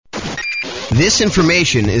This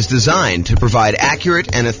information is designed to provide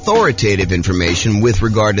accurate and authoritative information with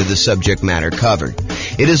regard to the subject matter covered.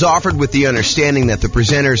 It is offered with the understanding that the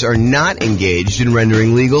presenters are not engaged in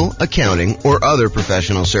rendering legal, accounting, or other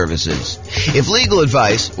professional services. If legal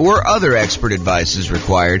advice or other expert advice is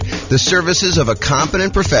required, the services of a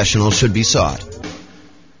competent professional should be sought.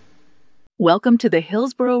 Welcome to the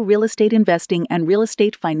Hillsborough Real Estate Investing and Real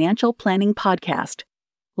Estate Financial Planning Podcast.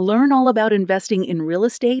 Learn all about investing in real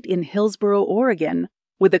estate in Hillsborough, Oregon,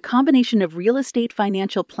 with a combination of real estate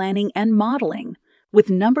financial planning and modeling, with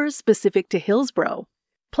numbers specific to Hillsborough,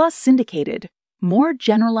 plus syndicated, more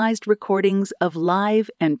generalized recordings of live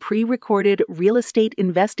and pre-recorded real estate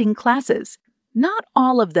investing classes, not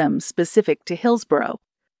all of them specific to Hillsborough.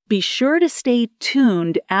 Be sure to stay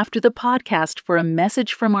tuned after the podcast for a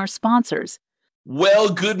message from our sponsors. Well,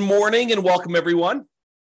 good morning and welcome, everyone.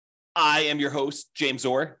 I am your host, James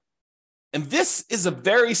Orr, and this is a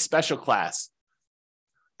very special class.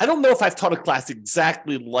 I don't know if I've taught a class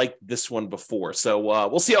exactly like this one before, so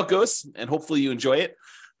we'll see how it goes, and hopefully you enjoy it.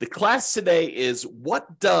 The class today is,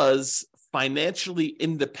 what does financially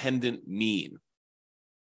independent mean?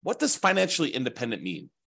 What does financially independent mean?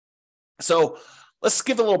 So let's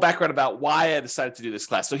give a little background about why I decided to do this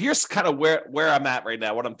class. So here's kind of where I'm at right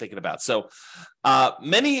now, what I'm thinking about. So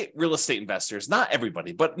many real estate investors, not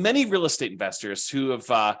everybody, but many real estate investors who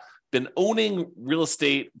have been owning real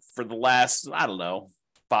estate for the last,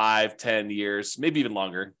 5-10 years, maybe even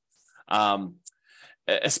longer,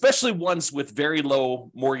 especially ones with very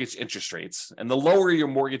low mortgage interest rates. And the lower your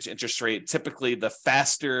mortgage interest rate, typically the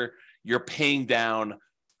faster you're paying down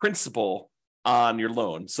principal on your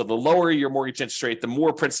loan. So the lower your mortgage interest rate, the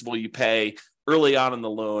more principal you pay early on in the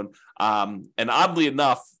loan. And oddly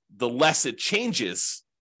enough, the less it changes,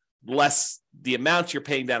 less the amount you're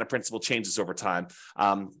paying down in principal changes over time.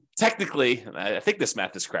 Technically, and I think this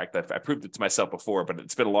math is correct. I proved it to myself before, but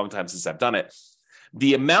it's been a long time since I've done it.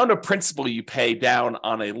 The amount of principal you pay down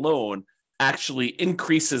on a loan actually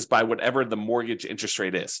increases by whatever the mortgage interest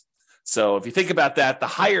rate is. So if you think about that, the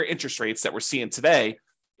higher interest rates that we're seeing today,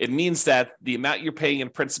 it means that the amount you're paying in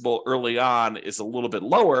principal early on is a little bit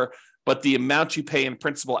lower, but the amount you pay in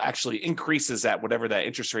principal actually increases at whatever that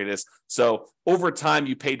interest rate is. So over time,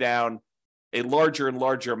 you pay down a larger and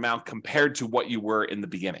larger amount compared to what you were in the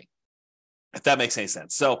beginning, if that makes any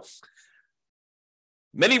sense. So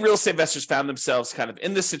many real estate investors found themselves kind of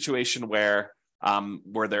in this situation where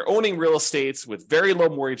they're owning real estates with very low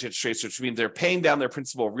mortgage interest rates, which means they're paying down their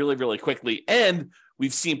principal really, really quickly. And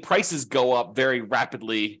we've seen prices go up very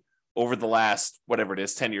rapidly over the last,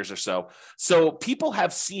 10 years or so. So people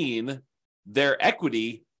have seen their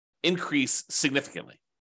equity increase significantly.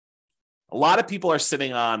 A lot of people are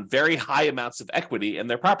sitting on very high amounts of equity in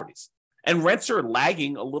their properties, and rents are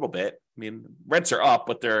lagging a little bit. I mean, rents are up,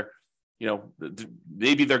 but they're,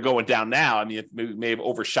 maybe they're going down now. I mean, it may have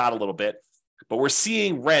overshot a little bit, but we're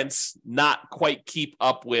seeing rents not quite keep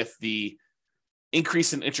up with the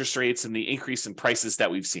increase in interest rates and the increase in prices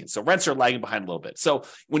that we've seen. So rents are lagging behind a little bit. So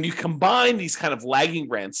when you combine these kind of lagging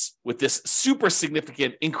rents with this super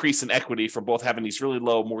significant increase in equity from both having these really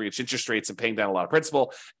low mortgage interest rates and paying down a lot of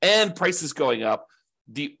principal and prices going up,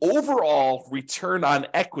 the overall return on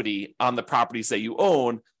equity on the properties that you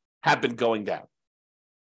own have been going down.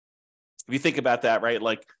 If you think about that, right?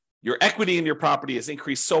 Like, your equity in your property has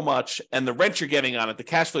increased so much, and the rent you're getting on it, the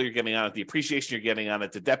cash flow you're getting on it, the appreciation you're getting on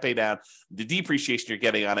it, the debt pay down, the depreciation you're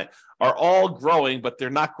getting on it are all growing, but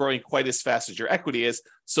they're not growing quite as fast as your equity is.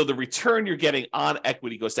 So the return you're getting on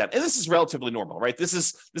equity goes down. And this is relatively normal, right? This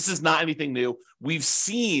is not anything new. We've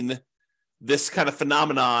seen this kind of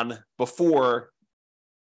phenomenon before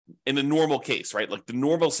in a normal case, right? Like, the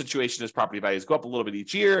normal situation is property values go up a little bit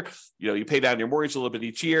each year. You pay down your mortgage a little bit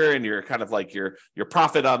each year, and you're kind of like your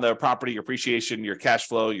profit on the property, your appreciation, your cash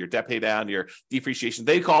flow, your debt pay down, your depreciation,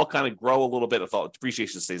 they all kind of grow a little bit. If all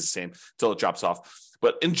depreciation stays the same until it drops off.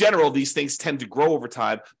 But in general, these things tend to grow over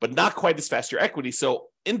time, but not quite as fast as your equity. So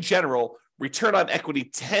in general, return on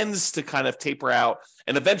equity tends to kind of taper out.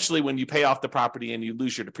 And eventually, when you pay off the property and you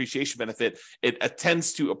lose your depreciation benefit, it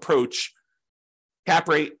tends to approach cap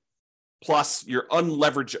rate plus your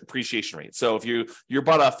unleveraged appreciation rate. So if you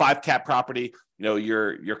bought a 5 cap property,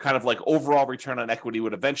 your kind of like overall return on equity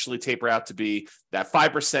would eventually taper out to be that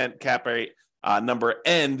 5% cap rate number,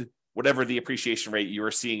 and whatever the appreciation rate you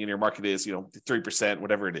are seeing in your market is, 3%,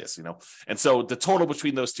 whatever it is, And so the total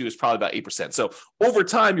between those two is probably about 8%. So over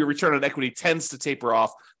time, your return on equity tends to taper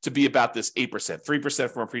off to be about this 8%,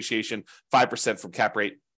 3% from appreciation, 5% from cap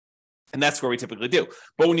rate. And that's where we typically do.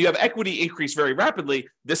 But when you have equity increase very rapidly,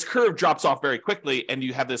 this curve drops off very quickly, and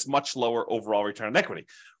you have this much lower overall return on equity,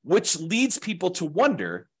 which leads people to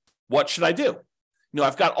wonder, What should I do?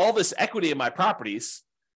 I've got all this equity in my properties,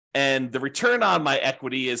 and the return on my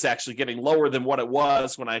equity is actually getting lower than what it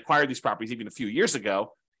was when I acquired these properties even a few years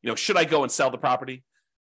ago. Should I go and sell the property?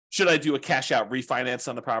 Should I do a cash out refinance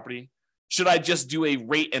on the property? Should I just do a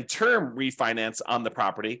rate and term refinance on the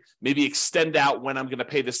property? Maybe extend out when I'm going to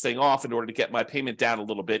pay this thing off in order to get my payment down a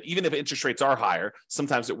little bit. Even if interest rates are higher,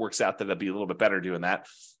 sometimes it works out that it'll be a little bit better doing that.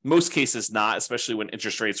 Most cases not, especially when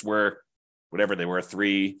interest rates were whatever they were,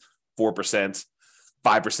 3%, 4%,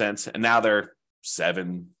 5%, and now they're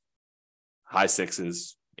 7%, high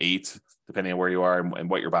 6s, 8%, depending on where you are and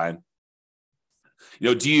what you're buying.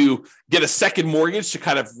 Do you get a second mortgage to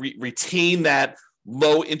kind of retain that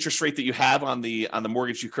low interest rate that you have on the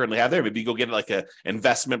mortgage you currently have there? Maybe you go get like a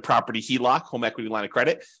investment property HELOC, home equity line of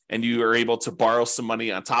credit, and you are able to borrow some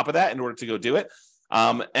money on top of that in order to go do it.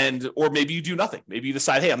 Or maybe you do nothing. Maybe you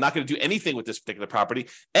decide, hey, I'm not going to do anything with this particular property.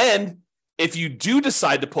 And if you do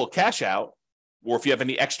decide to pull cash out, or if you have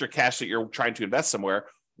any extra cash that you're trying to invest somewhere,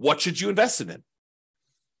 what should you invest it in?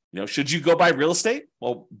 Should you go buy real estate?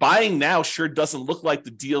 Well, buying now sure doesn't look like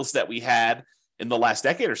the deals that we had in the last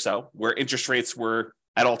decade or so, where interest rates were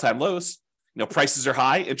at all-time lows. Prices are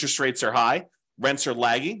high, interest rates are high, rents are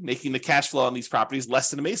lagging, making the cash flow on these properties less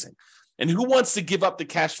than amazing. And who wants to give up the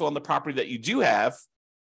cash flow on the property that you do have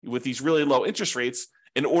with these really low interest rates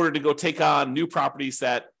in order to go take on new properties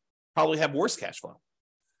that probably have worse cash flow?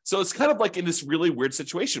 So it's kind of like in this really weird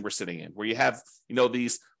situation we're sitting in, where you have,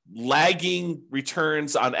 these lagging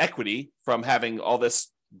returns on equity from having all this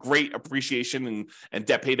great appreciation and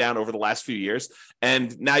debt pay down over the last few years.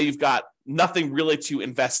 And now you've got nothing really to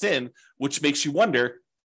invest in, which makes you wonder,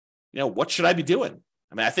 what should I be doing?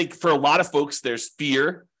 I mean, I think for a lot of folks, there's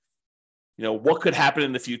fear. What could happen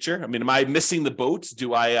in the future? I mean, am I missing the boat?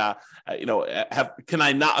 Do I, can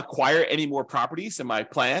I not acquire any more properties in my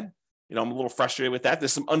plan? I'm a little frustrated with that.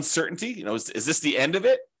 There's some uncertainty. Is this the end of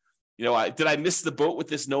it? Did I miss the boat with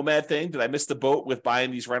this nomad thing? Did I miss the boat with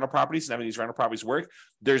buying these rental properties and having these rental properties work?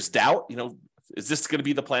 There's doubt. Is this going to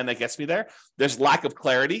be the plan that gets me there? There's lack of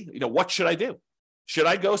clarity. What should I do? Should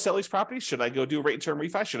I go sell these properties? Should I go do a rate and term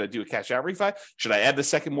refi? Should I do a cash out refi? Should I add the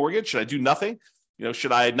second mortgage? Should I do nothing?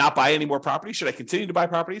 Should I not buy any more properties? Should I continue to buy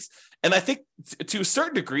properties? And I think to a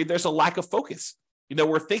certain degree, there's a lack of focus.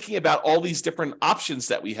 We're thinking about all these different options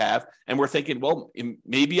that we have, and we're thinking, well,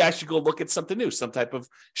 maybe I should go look at something new, some type of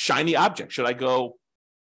shiny object. Should I go,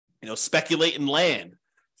 speculate in land?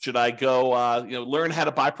 Should I go, learn how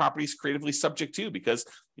to buy properties creatively subject to? Because,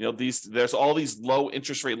 there's all these low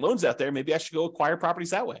interest rate loans out there. Maybe I should go acquire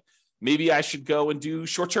properties that way. Maybe I should go and do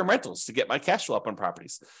short-term rentals to get my cash flow up on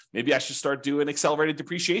properties. Maybe I should start doing accelerated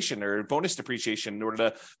depreciation or bonus depreciation in order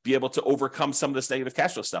to be able to overcome some of this negative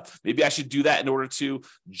cash flow stuff. Maybe I should do that in order to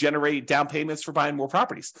generate down payments for buying more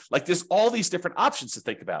properties. Like there's all these different options to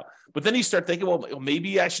think about. But then you start thinking, well,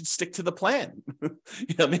 maybe I should stick to the plan.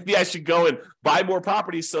 Maybe I should go and buy more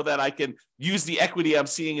properties so that I can use the equity I'm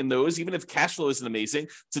seeing in those, even if cash flow isn't amazing,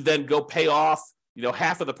 to then go pay off,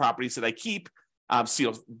 half of the properties that I keep.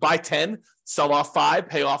 Buy 10, sell off 5,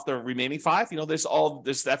 pay off the remaining 5.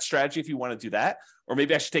 There's that strategy if you want to do that. Or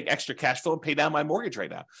maybe I should take extra cash flow and pay down my mortgage right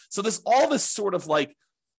now. So there's all this sort of like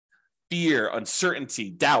fear, uncertainty,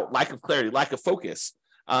 doubt, lack of clarity, lack of focus.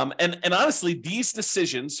 And honestly, these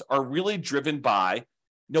decisions are really driven by,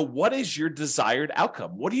 what is your desired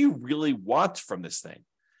outcome? What do you really want from this thing?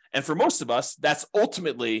 And for most of us, that's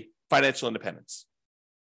ultimately financial independence.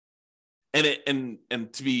 And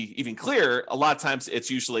to be even clearer, a lot of times it's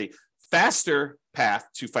usually faster path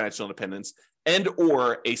to financial independence and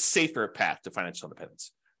or a safer path to financial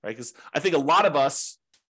independence, right? Because I think a lot of us,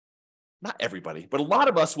 not everybody, but a lot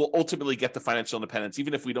of us will ultimately get to financial independence,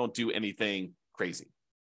 even if we don't do anything crazy,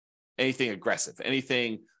 anything aggressive,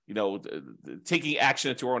 anything, taking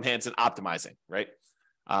action into our own hands and optimizing, right?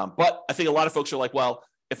 But I think a lot of folks are like, well,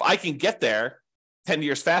 if I can get there 10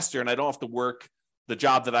 years faster and I don't have to work the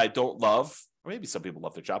job that I don't love, or maybe some people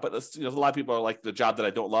love their job, but a lot of people are like the job that I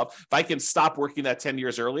don't love. If I can stop working that 10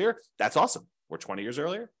 years earlier, that's awesome. Or 20 years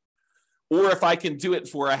earlier. Or if I can do it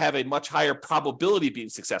where I have a much higher probability of being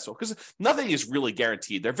successful, because nothing is really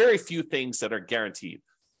guaranteed. There are very few things that are guaranteed.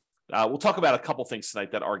 We'll talk about a couple things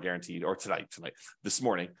tonight that are guaranteed, or this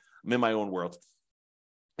morning. I'm in my own world.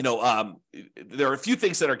 There are a few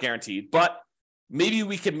things that are guaranteed, but maybe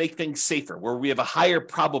we can make things safer where we have a higher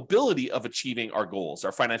probability of achieving our goals,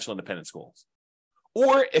 our financial independence goals.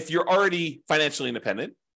 Or if you're already financially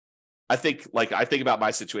independent, I think about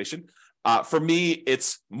my situation. For me,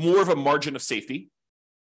 it's more of a margin of safety.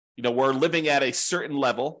 We're living at a certain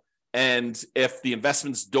level, and if the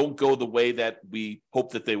investments don't go the way that we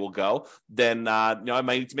hope that they will go, then I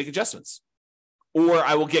might need to make adjustments. or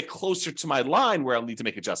I will get closer to my line where I'll need to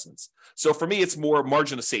make adjustments. So for me, it's more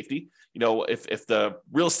margin of safety. If the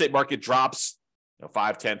real estate market drops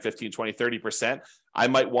 5, 10, 15, 20, 30%, I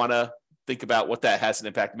might want to think about what that has an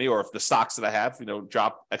impact on me. Or if the stocks that I have,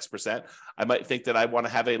 drop X percent, I might think that I want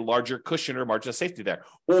to have a larger cushion or margin of safety there.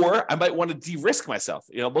 Or I might want to de-risk myself,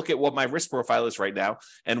 look at what my risk profile is right now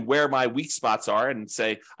and where my weak spots are and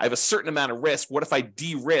say, I have a certain amount of risk. What if I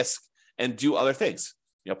de-risk and do other things?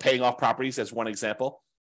 Paying off properties as one example,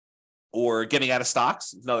 or getting out of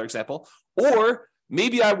stocks, another example. Or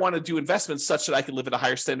maybe I want to do investments such that I can live at a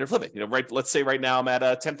higher standard of living. Let's say right now I'm at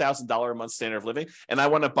a $10,000 a month standard of living, and I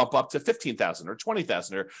want to bump up to $15,000 or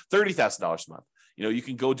 $20,000 or $30,000 a month. You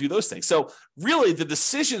can go do those things. So really, the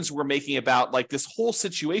decisions we're making about like this whole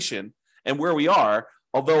situation and where we are,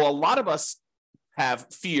 although a lot of us have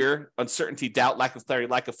fear, uncertainty, doubt, lack of clarity,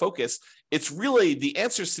 lack of focus, it's really the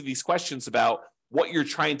answers to these questions about what you're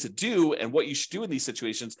trying to do and what you should do in these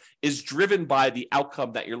situations is driven by the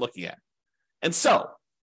outcome that you're looking at. And so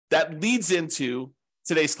that leads into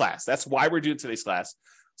today's class. That's why we're doing today's class.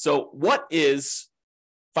 So what is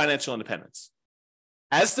financial independence?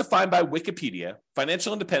 As defined by Wikipedia,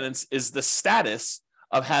 financial independence is the status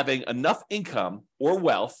of having enough income or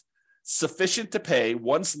wealth sufficient to pay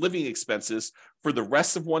one's living expenses for the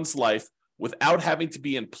rest of one's life without having to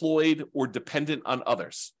be employed or dependent on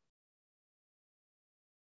others.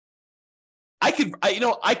 I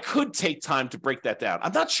could take time to break that down.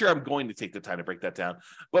 I'm not sure I'm going to take the time to break that down,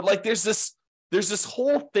 but like there's this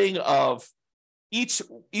whole thing of each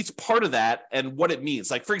part of that and what it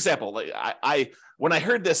means. Like, for example, like when I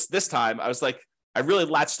heard this time, I was like, I really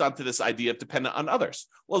latched onto this idea of dependent on others.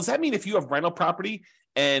 Well, does that mean if you have rental property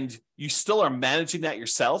and you still are managing that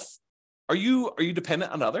yourself, are you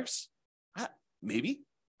dependent on others? Maybe,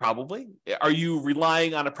 probably. Are you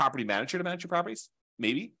relying on a property manager to manage your properties?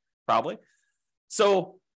 Maybe, probably.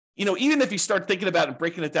 So, even if you start thinking about it and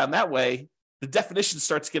breaking it down that way, the definition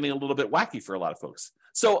starts getting a little bit wacky for a lot of folks.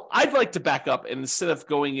 So I'd like to back up, and instead of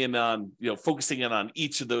going in on, focusing in on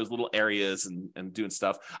each of those little areas and doing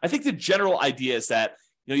stuff, I think the general idea is that,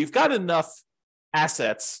 you've got enough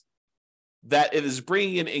assets that it is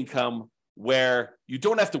bringing in income where you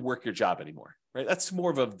don't have to work your job anymore, right? That's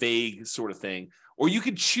more of a vague sort of thing. Or you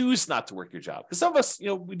can choose not to work your job. Because some of us,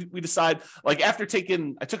 we decide, like I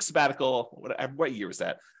took sabbatical, what year was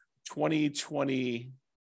that?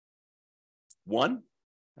 2021?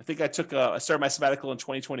 I think I started my sabbatical in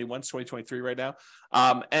 2021, it's 2023 right now.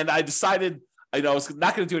 And I decided, I was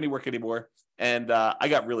not going to do any work anymore. And I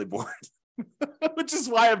got really bored, which is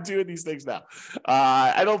why I'm doing these things now.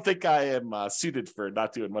 I don't think I am suited for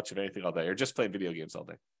not doing much of anything all day or just playing video games all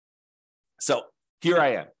day. So here I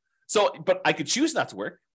am. So, but I could choose not to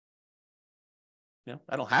work.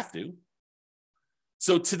 I don't have to.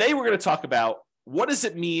 So today we're going to talk about what does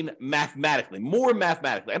it mean mathematically, more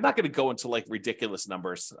mathematically. I'm not going to go into like ridiculous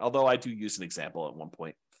numbers, although I do use an example at one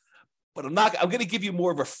point. But I'm going to give you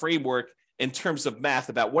more of a framework in terms of math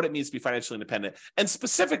about what it means to be financially independent. And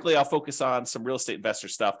specifically, I'll focus on some real estate investor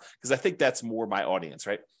stuff because I think that's more my audience,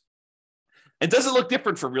 right? And does it look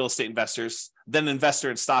different for real estate investors than an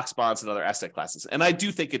investor in stocks, bonds, and other asset classes? And I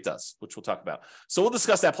do think it does, which we'll talk about. So we'll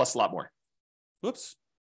discuss that plus a lot more. Whoops.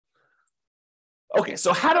 Okay,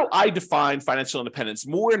 so how do I define financial independence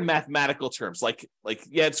more in mathematical terms? Like,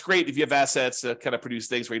 yeah, it's great if you have assets that kind of produce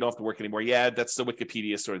things where you don't have to work anymore. Yeah, that's the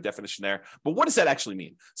Wikipedia sort of definition there. But what does that actually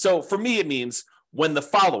mean? So for me, it means when the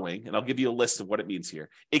following, and I'll give you a list of what it means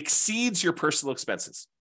here, exceeds your personal expenses.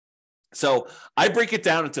 So I break it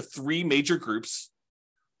down into three major groups.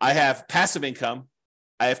 I have passive income,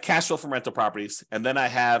 I have cash flow from rental properties, and then I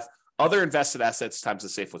have other invested assets times the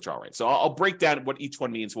safe withdrawal rate. So I'll break down what each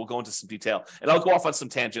one means. We'll go into some detail, and I'll go off on some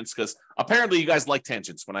tangents because apparently you guys like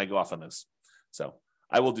tangents when I go off on this. So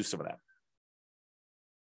I will do some of that.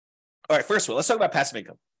 All right, first of all, let's talk about passive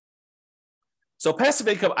income. So passive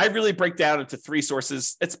income, I really break down into three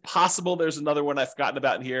sources. It's possible there's another one I've forgotten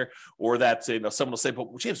about in here, or that someone will say, "But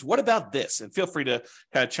James, what about this?" And feel free to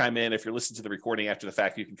kind of chime in. If you're listening to the recording after the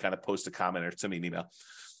fact, you can kind of post a comment or send me an email.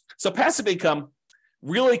 So passive income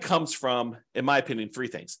really comes from, in my opinion, three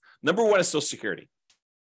things. Number one is Social Security.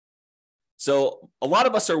 So a lot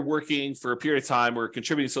of us are working for a period of time, we're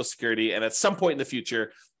contributing to Social Security, and at some point in the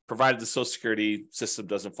future, provided the Social Security system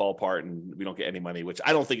doesn't fall apart and we don't get any money, which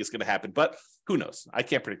I don't think is going to happen, but who knows? I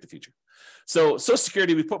can't predict the future. So Social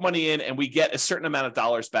Security, we put money in and we get a certain amount of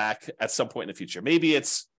dollars back at some point in the future. Maybe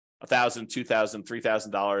it's $1,000, $2,000,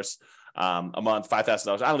 $3,000 a month,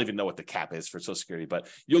 $5,000. I don't even know what the cap is for Social Security, but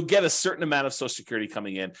you'll get a certain amount of Social Security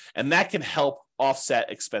coming in, and that can help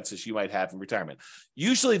offset expenses you might have in retirement.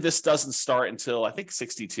 Usually this doesn't start until I think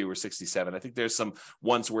 62 or 67. I think there's some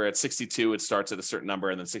ones where at 62 it starts at a certain number,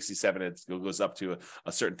 and then 67 it goes up to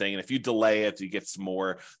a certain thing. And if you delay it, you get some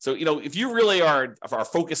more. So, if you really are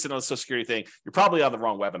focusing on the Social Security thing, you're probably on the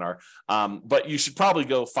wrong webinar. But you should probably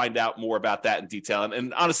go find out more about that in detail.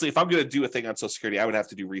 And honestly, if I'm going to do a thing on Social Security, I would have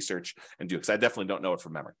to do research and do it, because I definitely don't know it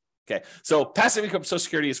from memory. Okay, so passive income Social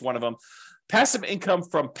Security is one of them. Passive income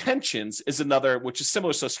from pensions is another, which is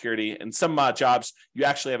similar to Social Security. In some jobs, you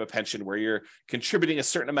actually have a pension where you're contributing a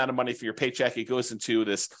certain amount of money for your paycheck. It goes into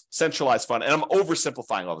this centralized fund. And I'm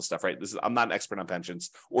oversimplifying all this stuff, right? I'm not an expert on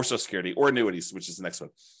pensions or Social Security or annuities, which is the next one.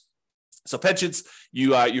 So pensions,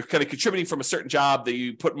 you're kind of contributing from a certain job that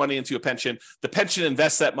you put money into a pension. The pension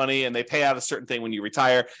invests that money and they pay out a certain thing when you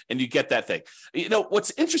retire, and you get that thing.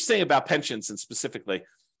 What's interesting about pensions, and specifically,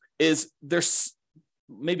 is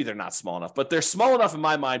maybe they're not small enough, but they're small enough in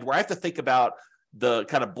my mind where I have to think about the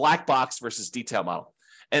kind of black box versus detail model.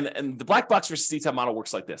 And the black box versus detail model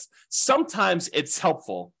works like this. Sometimes it's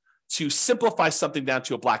helpful to simplify something down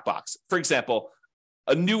to a black box. For example,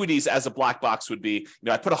 annuities as a black box would be,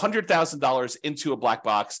 I put $100,000 into a black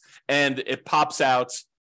box and it pops out,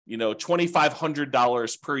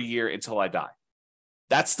 $2,500 per year until I die.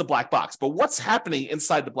 That's the black box. But what's happening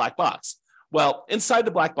inside the black box? Well, inside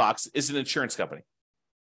the black box is an insurance company.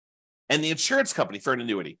 And the insurance company for an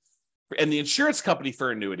annuity. And the insurance company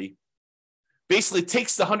for annuity basically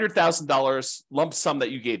takes the $100,000 lump sum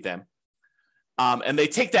that you gave them. And they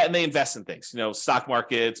take that and they invest in things, stock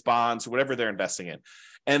markets, bonds, whatever they're investing in.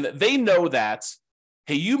 And they know that,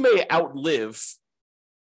 hey, you may outlive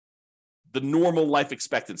the normal life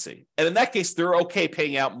expectancy. And in that case, they're okay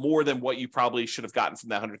paying out more than what you probably should have gotten from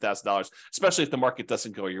that $100,000, especially if the market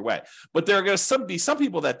doesn't go your way. But there are going to be some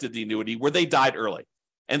people that did the annuity where they died early.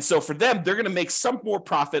 And so for them, they're going to make some more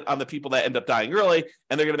profit on the people that end up dying early,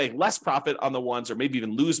 and they're going to make less profit on the ones, or maybe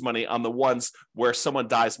even lose money on the ones where someone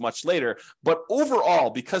dies much later. But overall,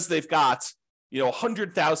 because they've got,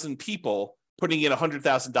 100,000 people putting in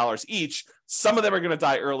 $100,000 each, some of them are going to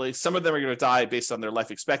die early. Some of them are going to die based on their life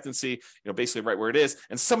expectancy, basically right where it is.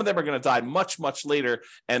 And some of them are going to die much, much later,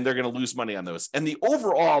 and they're going to lose money on those. And the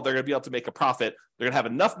overall, they're going to be able to make a profit. They're going to have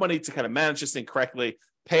enough money to kind of manage this thing correctly,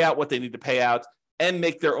 pay out what they need to pay out, and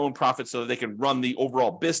make their own profit so that they can run the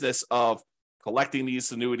overall business of collecting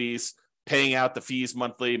these annuities, paying out the fees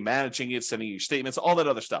monthly, managing it, sending you statements, all that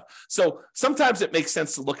other stuff. So sometimes it makes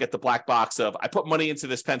sense to look at the black box of, I put money into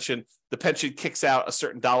this pension, the pension kicks out a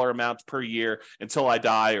certain dollar amount per year until I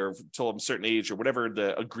die or until I'm a certain age or whatever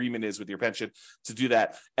the agreement is with your pension to do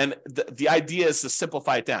that. And the idea is to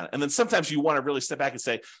simplify it down. And then sometimes you want to really step back and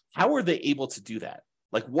say, how are they able to do that?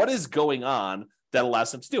 Like, what is going on that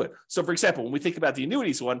allows them to do it? So for example, when we think about the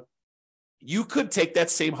annuities one, you could take that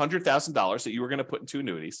same $100,000 that you were going to put into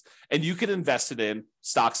annuities and you could invest it in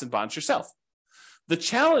stocks and bonds yourself. The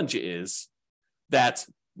challenge is that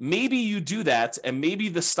maybe you do that and maybe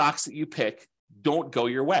the stocks that you pick don't go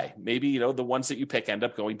your way. Maybe, the ones that you pick end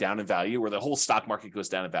up going down in value, or the whole stock market goes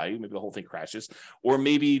down in value. Maybe the whole thing crashes, or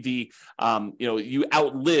maybe you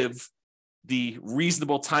outlive the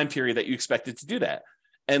reasonable time period that you expected to do that.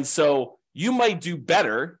 And so you might do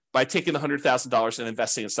better by taking the $100,000 and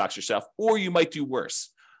investing in stocks yourself, or you might do worse.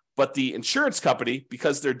 But the insurance company,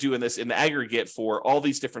 because they're doing this in aggregate for all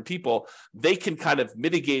these different people, they can kind of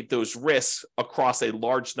mitigate those risks across a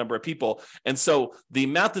large number of people. And so the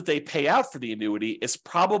amount that they pay out for the annuity is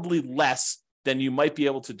probably less than you might be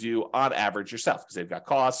able to do on average yourself, because they've got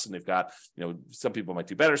costs and they've got, some people might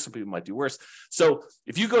do better, some people might do worse. So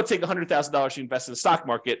if you go take $100,000, you invest in the stock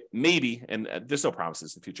market, maybe, and there's no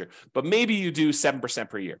promises in the future, but maybe you do 7%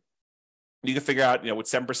 per year. You can figure out, with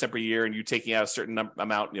 7% per year and you taking out a certain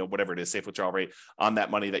amount, whatever it is, safe withdrawal rate on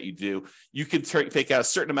that money that you do, you can take out a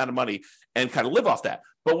certain amount of money and kind of live off that.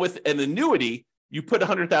 But with an annuity, you put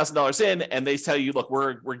 $100,000 in and they tell you, look,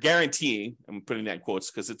 we're guaranteeing, I'm putting that in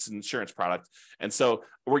quotes because it's an insurance product. And so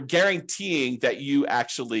we're guaranteeing that you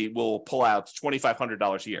actually will pull out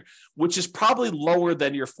 $2,500 a year, which is probably lower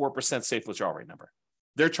than your 4% safe withdrawal rate number.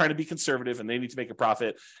 They're trying to be conservative and they need to make a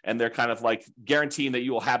profit. And they're kind of like guaranteeing that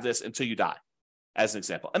you will have this until you die, as an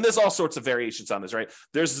example. And there's all sorts of variations on this, right?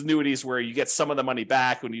 There's annuities where you get some of the money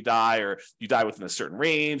back when you die, or you die within a certain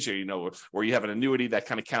range, or, or you have an annuity that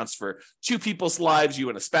kind of counts for two people's lives, you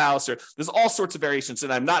and a spouse, or there's all sorts of variations.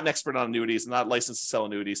 And I'm not an expert on annuities. I'm not licensed to sell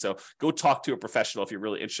annuities. So go talk to a professional if you're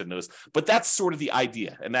really interested in those. But that's sort of the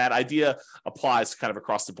idea. And that idea applies kind of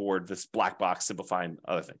across the board, this black box simplifying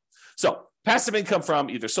other thing. So passive income from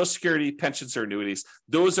either Social Security, pensions, or annuities.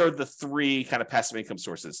 Those are the three kind of passive income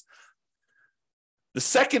sources. The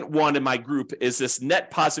second one in my group is this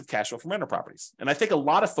net positive cash flow from rental properties. And I think a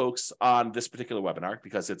lot of folks on this particular webinar,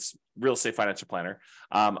 because it's Real Estate Financial Planner,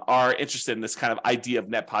 are interested in this kind of idea of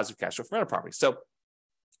net positive cash flow from rental properties. So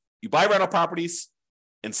you buy rental properties.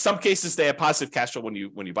 In some cases, they have positive cash flow when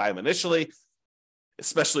you buy them initially,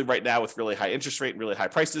 especially right now with really high interest rate and really high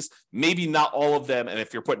prices. Maybe not all of them, and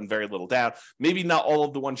if you're putting very little down, maybe not all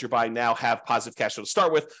of the ones you're buying now have positive cash flow to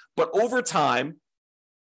start with. But over time,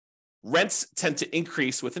 rents tend to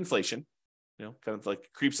increase with inflation, kind of like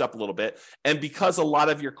creeps up a little bit. And because a lot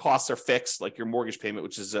of your costs are fixed, like your mortgage payment,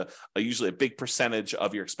 which is usually a big percentage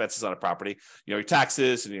of your expenses on a property, your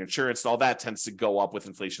taxes and your insurance and all that tends to go up with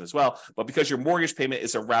inflation as well. But because your mortgage payment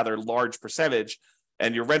is a rather large percentage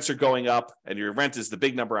and your rents are going up and your rent is the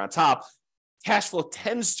big number on top, cash flow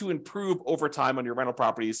tends to improve over time on your rental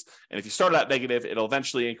properties. And if you start out negative, it'll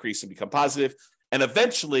eventually increase and become positive. And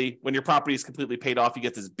eventually, when your property is completely paid off, you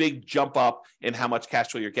get this big jump up in how much cash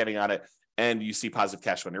flow you're getting on it, and you see positive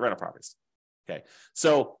cash flow on your rental properties. Okay,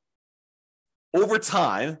 so over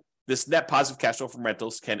time, this net positive cash flow from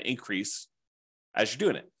rentals can increase as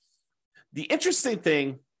you're doing it. The interesting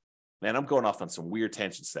thing, man, I'm going off on some weird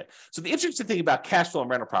tangents today. So the interesting thing about cash flow on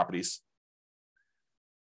rental properties,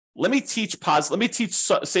 let me teach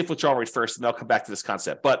safe withdrawal rate first, and then I'll come back to this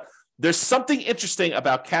concept. But there's something interesting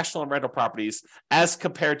about cash flow on rental properties as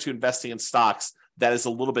compared to investing in stocks that is a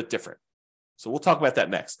little bit different. So we'll talk about that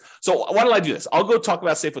next. So why don't I do this? I'll go talk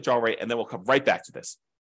about safe withdrawal rate, and then we'll come right back to this.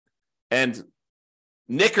 And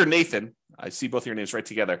Nick or Nathan, I see both of your names right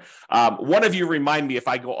together. One of you remind me if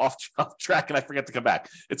I go off track and I forget to come back.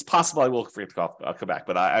 It's possible I will forget to come back,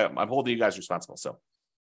 but I'm holding you guys responsible. So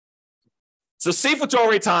safe withdrawal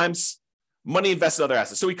rate times money invested in other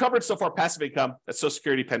assets. So we covered so far passive income, that's Social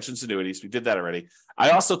Security, pensions, annuities. We did that already. I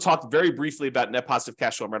also talked very briefly about net positive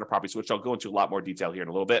cash flow on rental properties, which I'll go into a lot more detail here in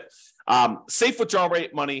a little bit. Safe withdrawal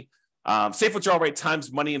rate money, safe withdrawal rate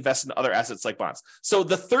times money invested in other assets like bonds. So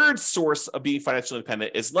the third source of being financially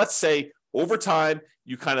independent is, let's say over time,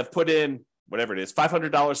 you kind of put in whatever it is,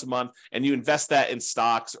 $500 a month, and you invest that in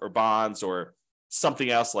stocks or bonds or something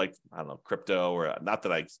else like, I don't know, crypto, or not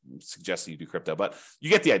that I suggest you do crypto, but you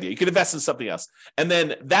get the idea. You can invest in something else. And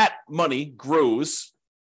then that money grows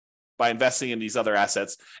by investing in these other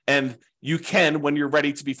assets. And you can, when you're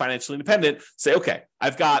ready to be financially independent, say, okay,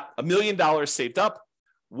 I've got $1 million saved up.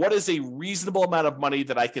 What is a reasonable amount of money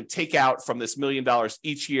that I can take out from this $1 million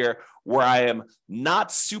each year where I am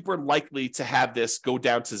not super likely to have this go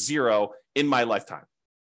down to zero in my lifetime?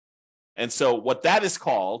 And so what that is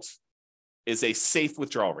called is a safe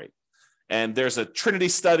withdrawal rate. And there's a Trinity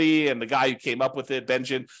study, and the guy who came up with it,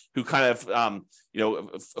 Benjamin, who kind of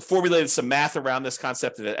formulated some math around this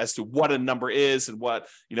concept as to what a number is and what,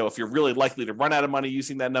 if you're really likely to run out of money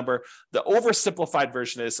using that number. The oversimplified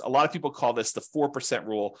version is, a lot of people call this the 4%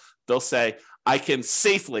 rule. They'll say, I can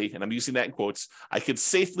safely, and I'm using that in quotes, I can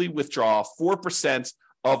safely withdraw 4%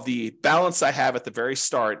 of the balance I have at the very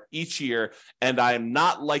start each year, and I am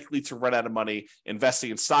not likely to run out of money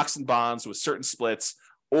investing in stocks and bonds with certain splits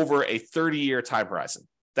over a 30-year time horizon.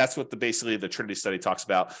 That's what basically the Trinity study talks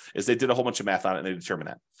about, is they did a whole bunch of math on it and they determined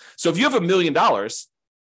that. So if you have $1 million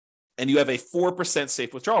and you have a 4%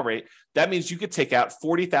 safe withdrawal rate, that means you could take out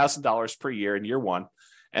 $40,000 per year in year one.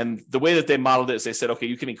 And the way that they modeled it is they said, okay,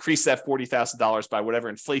 you can increase that $40,000 by whatever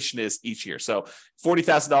inflation is each year. So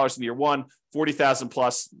 $40,000 in year one, 40,000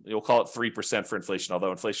 plus, you'll call it 3% for inflation,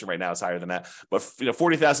 although inflation right now is higher than that. But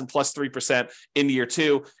 40,000 plus 3% in year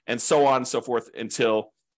two, and so on and so forth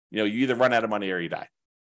until you either run out of money or you die.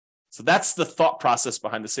 So that's the thought process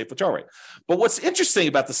behind the safe withdrawal rate. But what's interesting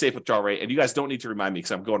about the safe withdrawal rate, and you guys don't need to remind me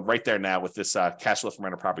because I'm going right there now with this cash flow from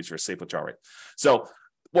rental properties for a safe withdrawal rate. So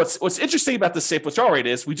what's interesting about the safe withdrawal rate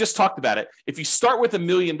is, we just talked about it. If you start with $1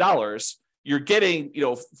 million, you're getting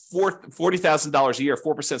 $40,000 a year,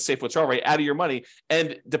 4% safe withdrawal rate out of your money.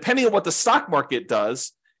 And depending on what the stock market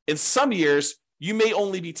does, in some years, you may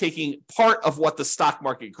only be taking part of what the stock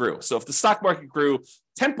market grew. So if the stock market grew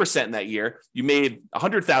 10% in that year, you made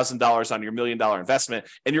 $100,000 on your $1 million investment,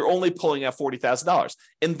 and you're only pulling out $40,000.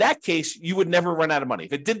 In that case, you would never run out of money.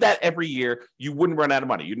 If it did that every year, you wouldn't run out of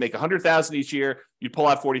money. You'd make $100,000 each year, you'd pull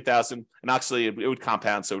out $40,000, and actually it would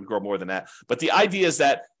compound, so it would grow more than that. But the idea is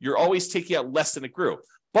that you're always taking out less than it grew.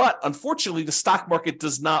 But unfortunately, the stock market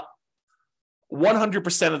does not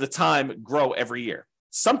 100% of the time grow every year.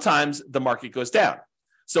 Sometimes the market goes down.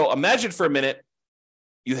 So imagine for a minute,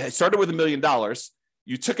 you started with $1 million.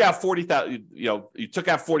 You took out 40,000, you took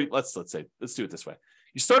out 40, let's do it this way.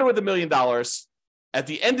 You started with $1 million. At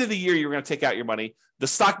the end of the year, you're going to take out your money. The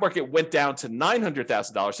stock market went down to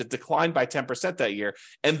 $900,000. It declined by 10% that year.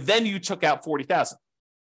 And then you took out 40,000.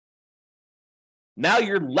 Now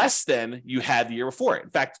you're less than you had the year before. In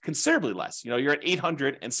fact, considerably less. You're at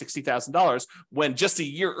 $860,000 when just a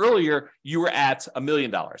year earlier you were at $1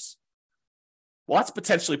 million. Well, that's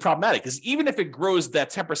potentially problematic because even if it grows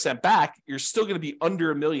that 10% back, you're still going to be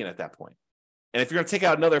under $1 million at that point. And if you're going to take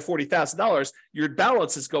out another $40,000, your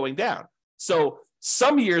balance is going down. So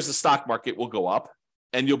some years the stock market will go up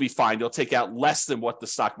and you'll be fine. You'll take out less than what the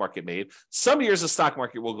stock market made. Some years the stock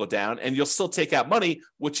market will go down and you'll still take out money,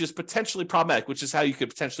 which is potentially problematic, which is how you could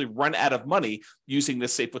potentially run out of money using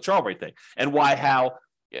this safe withdrawal rate thing. And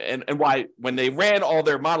why when they ran all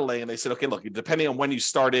their modeling and they said, okay, look, depending on when you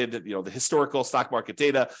started, the historical stock market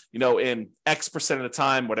data, in X percent of the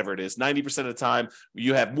time, whatever it is, 90% of the time,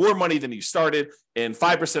 you have more money than you started. In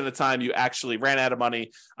 5% of the time, you actually ran out of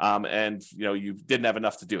money and you didn't have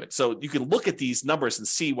enough to do it. So you can look at these numbers and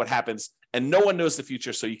see what happens, and no one knows the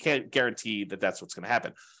future, so you can't guarantee that that's what's going to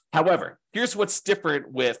happen. However, here's what's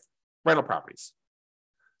different with rental properties.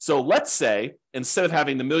 So let's say instead of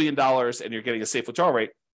having the $1 million and you're getting a safe withdrawal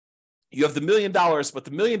rate, you have the $1 million, but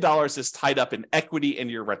the $1 million is tied up in equity in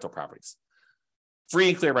your rental properties, free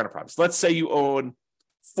and clear rental properties. Let's say you own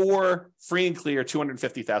 4 free and clear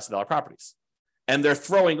 $250,000 properties, and they're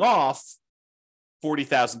throwing off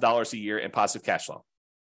 $40,000 a year in positive cash flow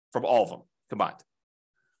from all of them combined.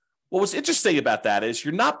 Well, what's interesting about that is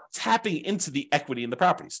you're not tapping into the equity in the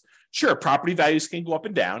properties. Sure, property values can go up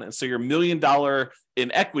and down, and so your $1 million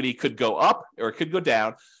in equity could go up or it could go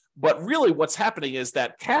down. But really what's happening is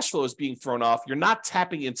that cash flow is being thrown off. You're not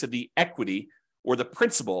tapping into the equity or the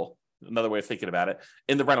principal, another way of thinking about it,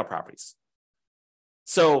 in the rental properties.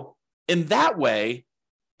 So in that way,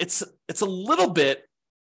 it's a little bit,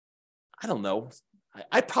 I don't know,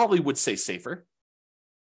 I probably would say safer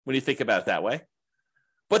when you think about it that way.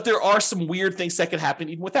 But there are some weird things that can happen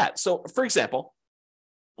even with that. So for example,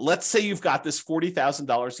 let's say you've got this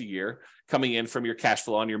 $40,000 a year coming in from your cash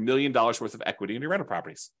flow on your $1 million worth of equity in your rental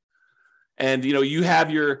properties. And you have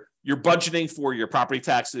your budgeting for your property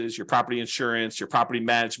taxes, your property insurance, your property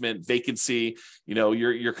management, vacancy,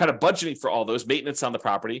 you're kind of budgeting for all those, maintenance on the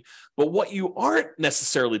property. But what you aren't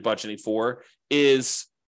necessarily budgeting for is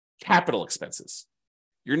capital expenses.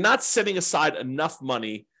 You're not setting aside enough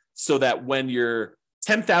money so that when your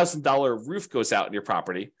 $10,000 roof goes out in your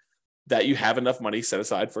property, that you have enough money set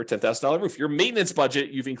aside for a $10,000 roof. Your maintenance budget,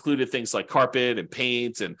 you've included things like carpet and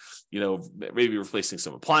paint and, maybe replacing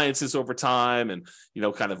some appliances over time and,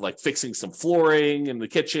 kind of like fixing some flooring in the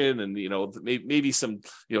kitchen and, maybe some,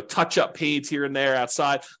 touch up paint here and there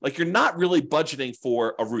outside. Like you're not really budgeting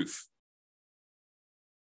for a roof.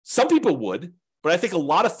 Some people would, but I think a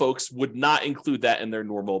lot of folks would not include that in their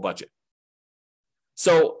normal budget.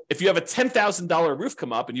 So if you have a $10,000 roof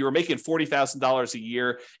come up and you were making $40,000 a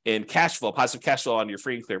year in cash flow, positive cash flow on your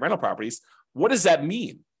free and clear rental properties, what does that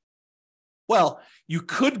mean? Well, you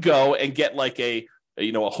could go and get like a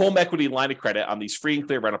home equity line of credit on these free and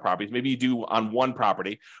clear rental properties. Maybe you do on one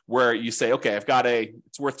property where you say, okay,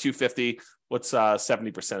 it's worth $250. What's 70%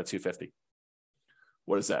 of $250?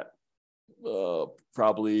 What is that?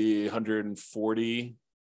 Probably 140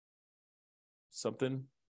 something.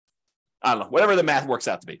 I don't know, whatever the math works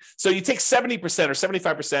out to be. So you take 70% or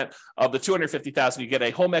 75% of the $250,000, you get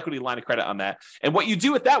a home equity line of credit on that. And what you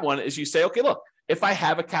do with that one is you say, okay, look, if I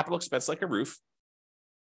have a capital expense like a roof,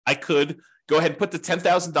 I could go ahead and put the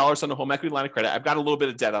 $10,000 on the home equity line of credit. I've got a little bit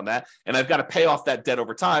of debt on that, and I've got to pay off that debt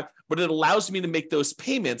over time, but it allows me to make those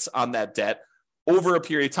payments on that debt over a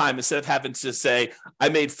period of time instead of having to say, I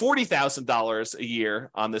made $40,000 a year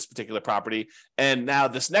on this particular property, and now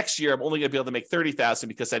this next year, I'm only going to be able to make $30,000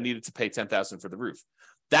 because I needed to pay $10,000 for the roof.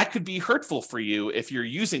 That could be hurtful for you if you're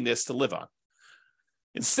using this to live on.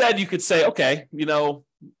 Instead, you could say, okay, I'm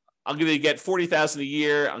going to get $40,000 a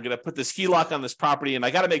year. I'm going to put this HELOC on this property, and I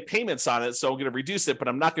got to make payments on it, so I'm going to reduce it, but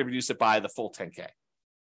I'm not going to reduce it by the full $10K.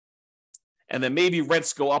 And then maybe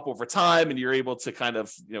rents go up over time, and you're able to kind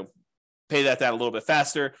of, pay that down a little bit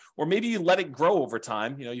faster, or maybe you let it grow over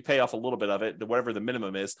time. You pay off a little bit of it, whatever the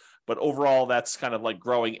minimum is, but overall that's kind of like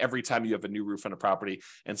growing every time you have a new roof on a property.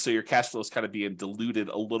 And so your cash flow is kind of being diluted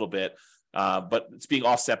a little bit, but it's being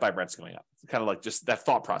offset by rents going up. It's kind of like just that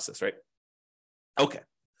thought process, right? Okay.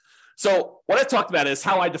 So what I talked about is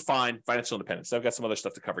how I define financial independence. So I've got some other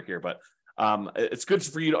stuff to cover here, but it's good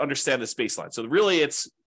for you to understand this baseline. So really it's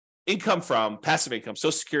income from passive income,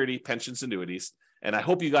 Social Security, pensions, annuities. And I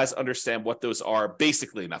hope you guys understand what those are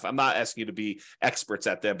basically enough. I'm not asking you to be experts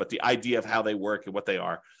at them, but the idea of how they work and what they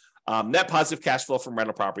are. Net positive cash flow from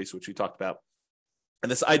rental properties, which we talked about.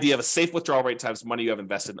 And this idea of a safe withdrawal rate times money you have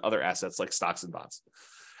invested in other assets like stocks and bonds.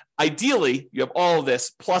 Ideally, you have all of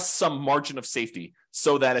this plus some margin of safety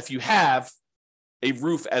so that if you have a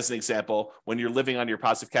roof as an example, when you're living on your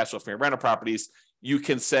positive cash flow from your rental properties, you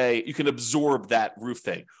can absorb that roof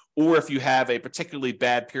thing. Or if you have a particularly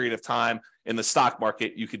bad period of time in the stock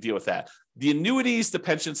market, you could deal with that. The annuities, the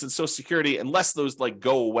pensions, and Social Security, unless those like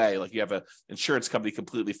go away, like you have an insurance company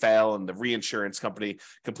completely fail and the reinsurance company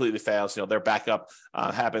completely fails, their backup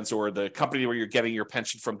happens, or the company where you're getting your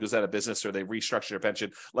pension from goes out of business, or they restructure your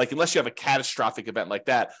pension. Like unless you have a catastrophic event like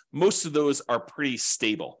that, most of those are pretty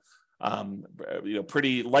stable.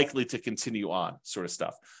 Pretty likely to continue on, sort of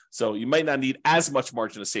stuff. So you might not need as much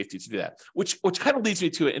margin of safety to do that, which kind of leads me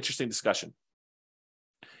to an interesting discussion.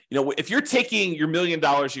 If you're taking your $1 million,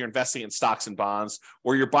 you're investing in stocks and bonds,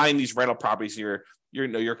 or you're buying these rental properties, you're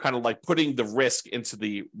kind of like putting the risk into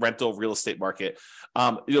the rental real estate market.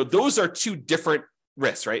 Those are two different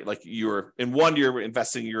risks, right? Like you're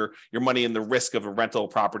investing your money in the risk of a rental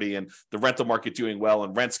property and the rental market doing well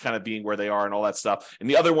and rents kind of being where they are and all that stuff. And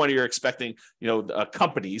the other one, you're expecting,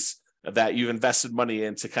 companies that you've invested money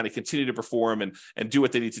in to kind of continue to perform and do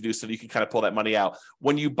what they need to do so that you can kind of pull that money out.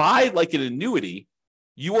 When you buy like an annuity,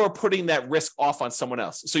 you are putting that risk off on someone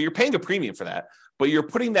else. So you're paying a premium for that, but you're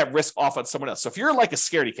putting that risk off on someone else. So if you're like a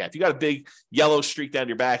scaredy cat, if you got a big yellow streak down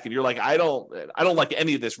your back and you're like, I don't like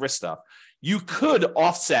any of this risk stuff, you could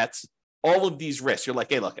offset all of these risks. You're like,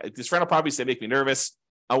 hey, look, these rental properties, they make me nervous.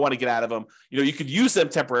 I want to get out of them. You could use them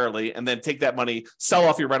temporarily and then take that money, sell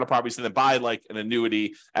off your rental properties, and then buy like an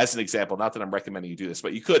annuity as an example. Not that I'm recommending you do this,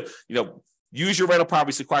 but you could, use your rental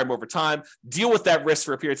properties to acquire them over time, deal with that risk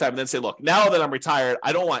for a period of time, and then say, look, now that I'm retired,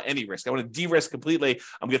 I don't want any risk. I want to de-risk completely.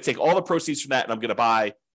 I'm going to take all the proceeds from that and I'm going to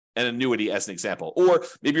buy an annuity as an example. Or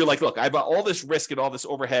maybe you're like, look, I've got all this risk and all this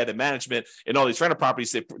overhead and management and all these rental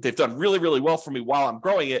properties. They've done really, really well for me while I'm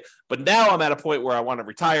growing it. But now I'm at a point where I want to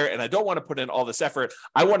retire and I don't want to put in all this effort.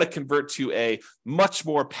 I want to convert to a much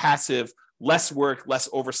more passive, less work, less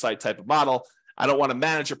oversight type of model. I don't want to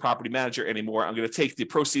manage a property manager anymore. I'm going to take the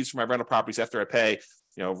proceeds from my rental properties after I pay,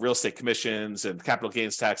 real estate commissions and capital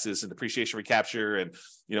gains taxes and depreciation recapture and,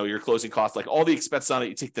 your closing costs, like all the expenses on it.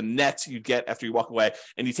 You take the net you get after you walk away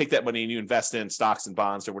and you take that money and you invest in stocks and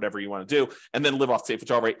bonds or whatever you want to do, and then live off safe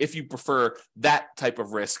withdrawal rate if you prefer that type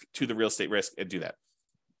of risk to the real estate risk, and do that.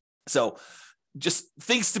 So just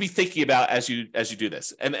things to be thinking about as you do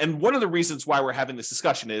this. And one of the reasons why we're having this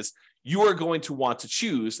discussion is you are going to want to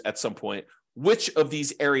choose at some point which of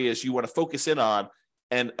these areas you want to focus in on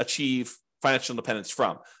and achieve financial independence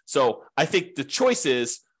from. So I think the choice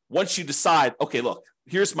is, once you decide, okay, look,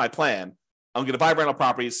 here's my plan. I'm going to buy rental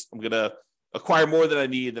properties. I'm going to acquire more than I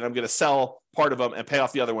need. Then I'm going to sell part of them and pay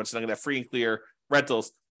off the other ones. And I'm going to have free and clear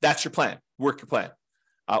rentals. That's your plan. Work your plan.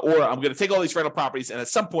 Or I'm going to take all these rental properties, and at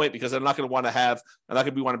some point, because I'm not going to want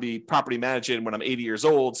to be property managing when I'm 80 years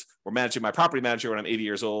old, or managing my property manager when I'm 80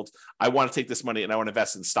 years old, I want to take this money and I want to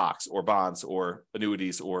invest in stocks or bonds or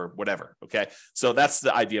annuities or whatever. Okay. So that's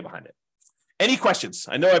the idea behind it. Any questions?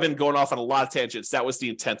 I know I've been going off on a lot of tangents. That was the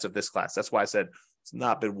intent of this class. That's why I said it's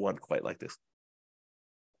not been one quite like this.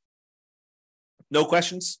 No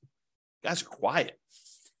questions? You guys are quiet.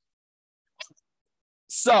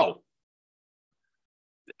 So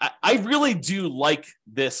I really do like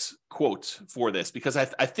this quote for this, because I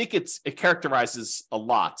think it characterizes a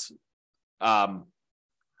lot.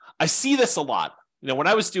 I see this a lot. When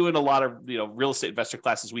I was doing a lot of real estate investor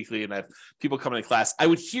classes weekly, and I have people coming to class, I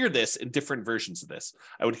would hear this in different versions of this.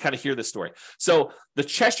 I would kind of hear this story. So the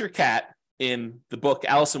Cheshire Cat in the book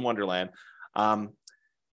Alice in Wonderland, I'll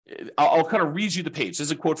kind of read you the page. This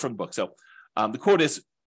is a quote from the book. So the quote is,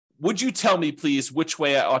 "Would you tell me, please, which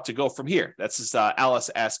way I ought to go from here?" That's just,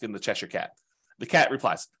 Alice asking the Cheshire Cat. The cat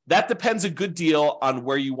replies, "That depends a good deal on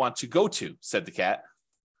where you want to go to," said the cat.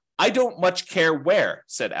 "I don't much care where,"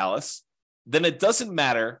 said Alice. "Then it doesn't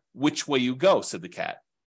matter which way you go," said the cat.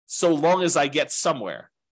 "So long as I get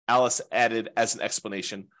somewhere," Alice added as an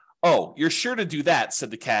explanation. "Oh, you're sure to do that,"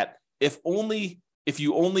 said the cat, if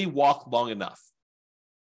you only walk long enough."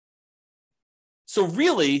 So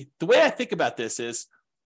really, the way I think about this is,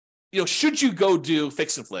 should you go do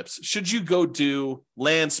fix and flips? Should you go do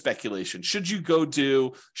land speculation? Should you go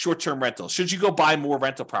do short-term rentals? Should you go buy more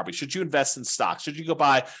rental property? Should you invest in stocks? Should you go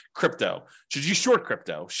buy crypto? Should you short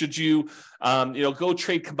crypto? Should you, go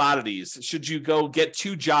trade commodities? Should you go get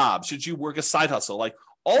 2 jobs? Should you work a side hustle? Like,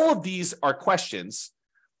 all of these are questions.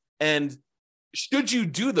 And should you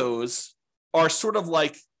do those are sort of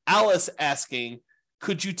like Alice asking,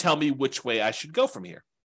 could you tell me which way I should go from here?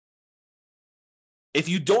 If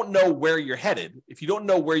you don't know where you're headed, if you don't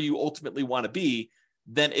know where you ultimately want to be,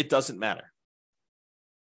 then it doesn't matter,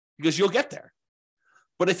 because you'll get there.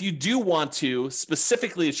 But if you do want to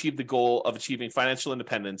specifically achieve the goal of achieving financial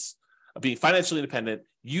independence, of being financially independent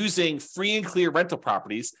using free and clear rental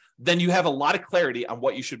properties, then you have a lot of clarity on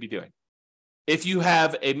what you should be doing. If you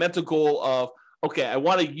have a mental goal of, okay, I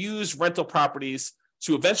want to use rental properties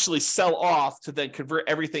to eventually sell off to then convert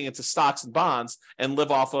everything into stocks and bonds and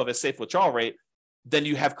live off of a safe withdrawal rate, then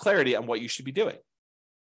you have clarity on what you should be doing.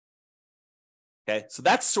 Okay, so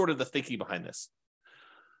that's sort of the thinking behind this.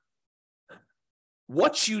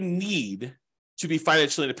 What you need to be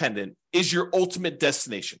financially independent is your ultimate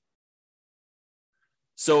destination.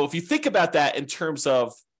 So if you think about that in terms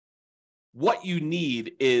of what you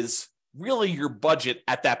need is really your budget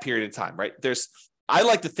at that period of time, right? I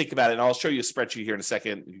like to think about it, and I'll show you a spreadsheet here in a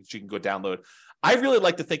second, you can go download. I really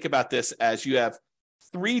like to think about this as you have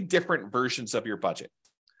 3 different versions of your budget.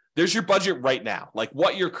 There's your budget right now, like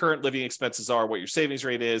what your current living expenses are, what your savings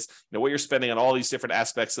rate is, what you're spending on all these different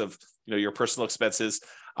aspects of your personal expenses.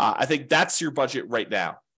 I think that's your budget right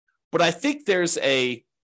now. But I think there's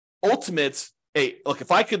look,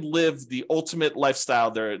 if I could live the ultimate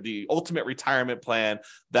lifestyle, the ultimate retirement plan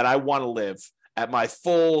that I want to live at my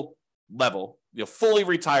full level, fully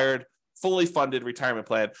retired, fully funded retirement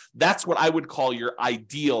plan, that's what I would call your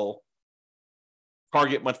ideal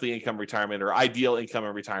target monthly income retirement or ideal income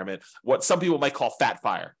in retirement, what some people might call Fat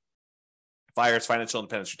FIRE. FIRE is financial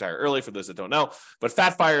independence, retire early, for those that don't know. But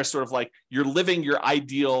Fat FIRE is sort of like you're living your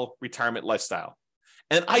ideal retirement lifestyle.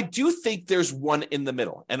 And I do think there's one in the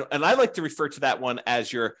middle. And I like to refer to that one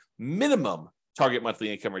as your minimum target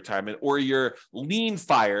monthly income retirement, or your lean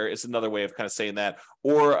FIRE is another way of kind of saying that.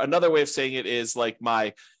 Or another way of saying it is like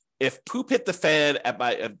if poop hit the fan at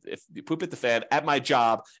my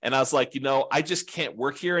job and I was like, I just can't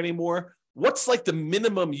work here anymore. What's like the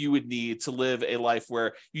minimum you would need to live a life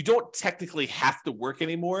where you don't technically have to work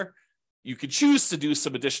anymore? You could choose to do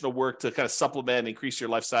some additional work to kind of supplement, increase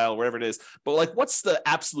your lifestyle, whatever it is. But like, what's the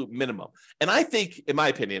absolute minimum? And I think, in my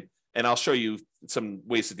opinion, and I'll show you some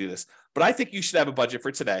ways to do this, but I think you should have a budget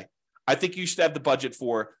for today. I think you should have the budget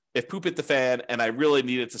for if poop hit the fan and I really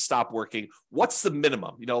needed to stop working, what's the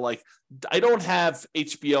minimum? Like I don't have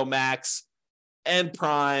HBO Max and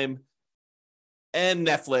Prime and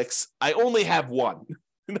Netflix. I only have one.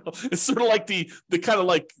 It's sort of like the kind of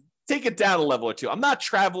like take it down a level or two. I'm not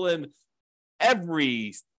traveling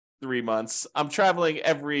every 3 months. I'm traveling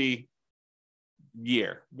every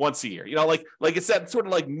year, once a year, like it's that sort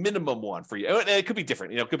of like minimum one for you. And it could be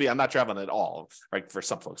different, it could be I'm not traveling at all, right? For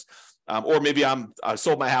some folks, or maybe I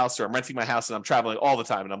sold my house or I'm renting my house and I'm traveling all the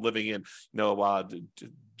time and I'm living in,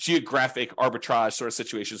 geographic arbitrage sort of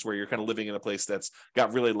situations where you're kind of living in a place that's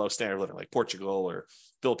got really low standard of living, like Portugal or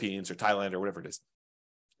Philippines or Thailand or whatever it is.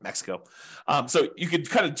 Mexico. So you could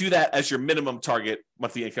kind of do that as your minimum target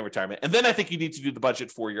monthly income retirement. And then I think you need to do the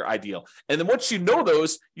budget for your ideal. And then once you know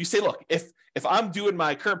those, you say, look, if I'm doing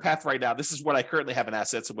my current path right now, this is what I currently have in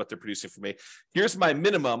assets and what they're producing for me. Here's my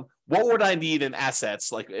minimum. What would I need in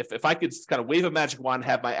assets? Like if I could kind of wave a magic wand,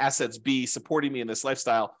 have my assets be supporting me in this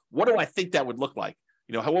lifestyle, what do I think that would look like?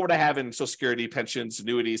 What would I have in Social Security, pensions,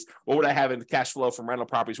 annuities? What would I have in cash flow from rental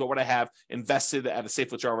properties? What would I have invested at a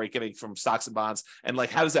safe withdrawal rate getting from stocks and bonds? And like,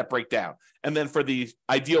 how does that break down? And then for the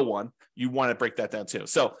ideal one, you want to break that down too.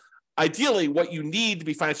 So ideally, what you need to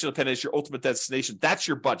be financially independent is your ultimate destination. That's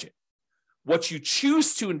your budget. What you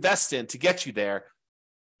choose to invest in to get you there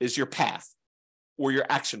is your path or your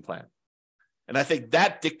action plan. And I think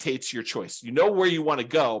that dictates your choice. You know where you want to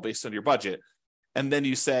go based on your budget. And then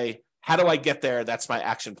you say, how do I get there? That's my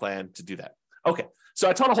action plan to do that. Okay, so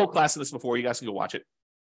I taught a whole class on this before. You guys can go watch it.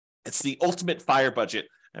 It's the ultimate FIRE budget.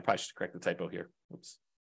 I probably should correct the typo here. Oops.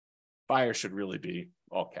 FIRE should really be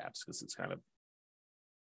all caps because it's kind of,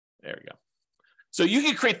 there we go. So you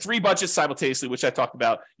can create 3 budgets simultaneously, which I talked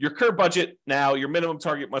about. Your current budget now, your minimum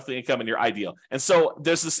target monthly income, and your ideal. And so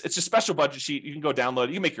there's this, it's a special budget sheet. You can go download it.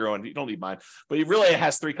 You can make your own. You don't need mine. But it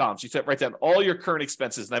has 3 columns. You write down all your current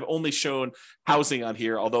expenses. And I've only shown housing on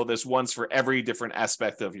here, although there's ones for every different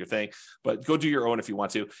aspect of your thing. But go do your own if you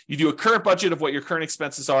want to. You do a current budget of what your current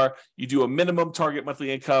expenses are. You do a minimum target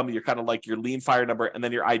monthly income. You're kind of like your lean FIRE number, and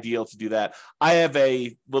then your ideal to do that. I have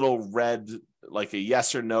a little red, like a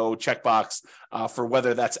yes or no checkbox for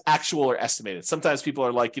whether that's actual or estimated. Sometimes people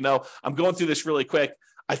are like, I'm going through this really quick.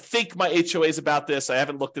 I think my HOA is about this. I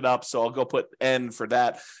haven't looked it up, so I'll go put N for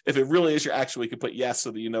that. If it really is your actual, you can put yes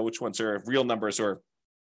so that you know which ones are real numbers or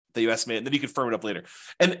that you estimate, and then you can firm it up later.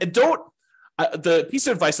 And don't, the piece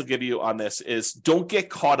of advice I'll give you on this is don't get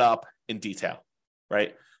caught up in detail,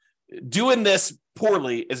 right? Doing this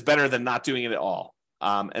poorly is better than not doing it at all.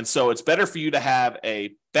 And so it's better for you to have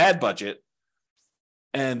a bad budget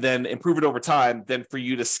and then improve it over time than for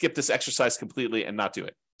you to skip this exercise completely and not do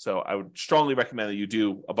it. So I would strongly recommend that you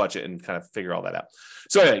do a budget and kind of figure all that out.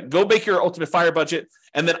 So anyway, go make your ultimate fire budget.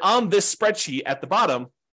 And then on this spreadsheet at the bottom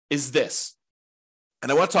is this.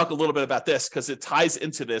 And I want to talk a little bit about this because it ties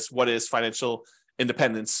into this, what is financial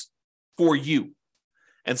independence for you.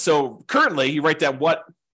 And so currently you write down what,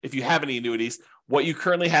 if you have any annuities, what you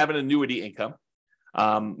currently have in annuity income.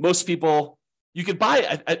 Most people, you can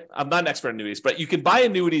buy, I'm not an expert in annuities, but you can buy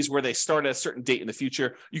annuities where they start at a certain date in the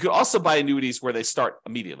future. You can also buy annuities where they start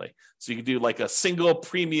immediately. So you can do like a single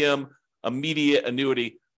premium immediate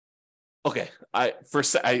annuity. Okay, I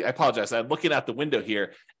apologize. I'm looking out the window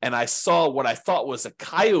here and I saw what I thought was a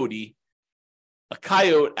coyote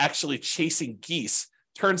actually chasing geese.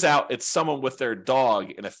 Turns out it's someone with their dog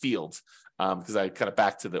in a field. Because I kind of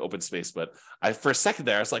back to the open space, but for a second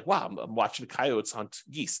there, I was like, wow, I'm watching coyotes hunt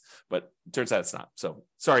geese, but it turns out it's not. So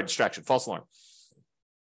sorry, distraction, false alarm.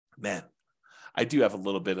 Man, I do have a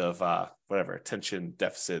little bit of attention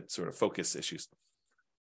deficit sort of focus issues.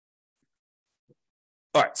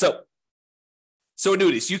 All right, so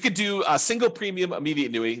annuities. You could do a single premium immediate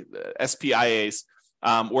annuity, SPIAs,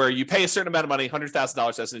 where you pay a certain amount of money,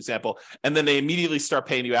 $100,000 as an example, and then they immediately start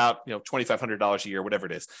paying you out, $2,500 a year, whatever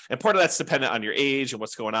it is. And part of that's dependent on your age and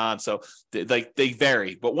what's going on. So they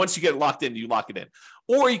vary, but once you get locked in, you lock it in.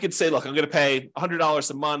 Or you could say, look, I'm going to pay $100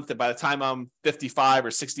 a month, and by the time I'm 55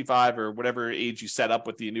 or 65 or whatever age you set up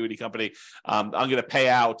with the annuity company, I'm going to pay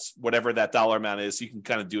out whatever that dollar amount is. So you can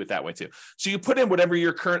kind of do it that way too. So you put in whatever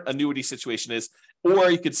your current annuity situation is, or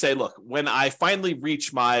you could say, look, when I finally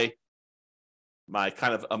reach my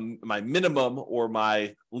kind of my minimum or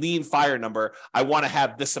my lean fire number, I want to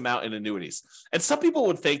have this amount in annuities. And some people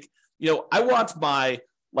would think, I want my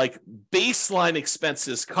like baseline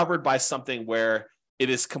expenses covered by something where it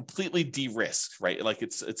is completely de-risked, right? Like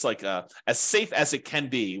it's like as safe as it can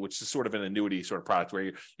be, which is sort of an annuity sort of product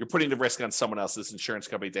where you're putting the risk on someone else's insurance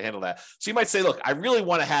company to handle that. So you might say, look, I really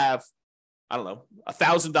want to have, I don't know,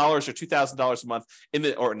 $1,000 or $2,000 a month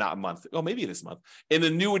or not a month. Oh, maybe it is a month in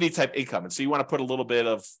annuity type income. And so you want to put a little bit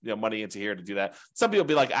of money into here to do that. Some people will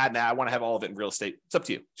be like, I want to have all of it in real estate. It's up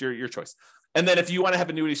to you. It's your choice. And then if you want to have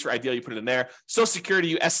annuities for ideal, you put it in there. Social Security,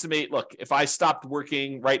 you estimate, look, if I stopped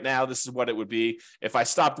working right now, this is what it would be. If I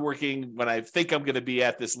stopped working when I think I'm going to be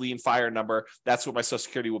at this lean fire number, that's what my Social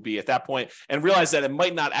Security will be at that point. And realize that it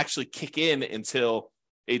might not actually kick in until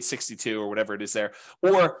age 62 or whatever it is there.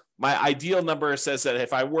 Or my ideal number says that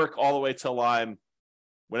if I work all the way till I'm,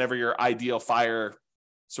 whenever your ideal fire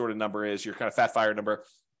sort of number is, your kind of fat fire number,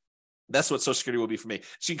 that's what Social Security will be for me.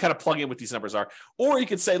 So you can kind of plug in what these numbers are. Or you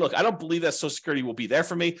could say, look, I don't believe that Social Security will be there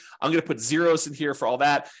for me. I'm going to put zeros in here for all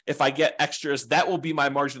that. If I get extras, that will be my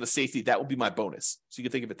margin of safety. That will be my bonus. So you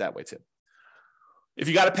can think of it that way too. If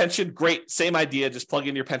you got a pension, great. Same idea. Just plug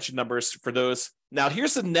in your pension numbers for those. Now,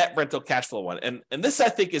 here's the net rental cash flow one. And this, I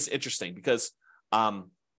think, is interesting because let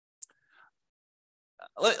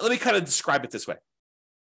me kind of describe it this way.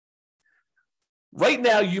 Right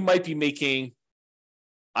now, you might be making,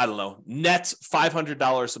 I don't know, net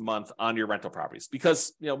 $500 a month on your rental properties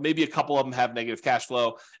because, maybe a couple of them have negative cash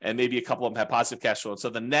flow and maybe a couple of them have positive cash flow. And so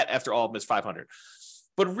the net after all of them is 500.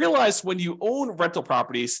 But realize when you own rental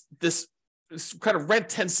properties, this kind of rent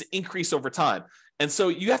tends to increase over time. And so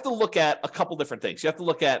you have to look at a couple different things. You have to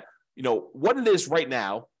look at, what it is right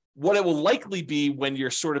now, what it will likely be when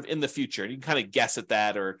you're sort of in the future. And you can kind of guess at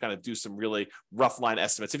that or kind of do some really rough line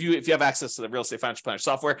estimates. If you have access to the real estate financial planner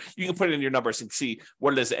software, you can put it in your numbers and see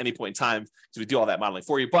what it is at any point in time. So we do all that modeling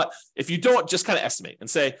for you. But if you don't, just kind of estimate and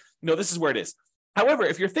say, this is where it is. However,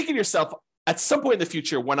 if you're thinking to yourself, at some point in the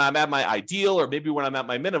future, when I'm at my ideal or maybe when I'm at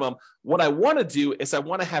my minimum, what I want to do is I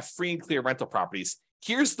want to have free and clear rental properties.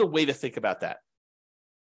 Here's the way to think about that.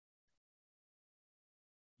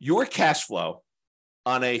 Your cash flow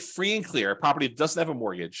on a free and clear property that doesn't have a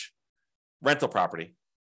mortgage, rental property,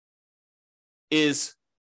 is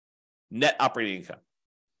net operating income.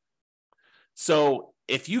 So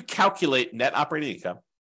if you calculate net operating income,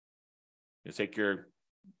 you take your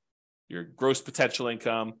gross potential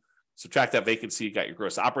income, subtract that vacancy, you got your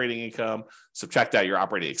gross operating income, subtract out your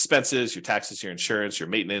operating expenses, your taxes, your insurance, your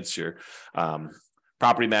maintenance, your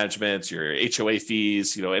property management, your HOA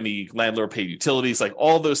fees, any landlord paid utilities, like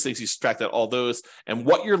all those things, you subtract out all those. And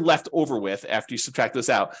what you're left over with after you subtract those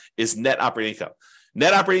out is net operating income.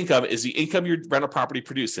 Net operating income is the income your rental property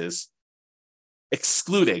produces,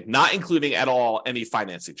 excluding, not including at all, any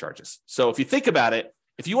financing charges. So if you think about it,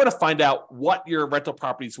 if you want to find out what your rental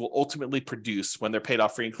properties will ultimately produce when they're paid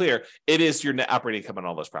off free and clear, it is your net operating income on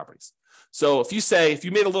all those properties. So if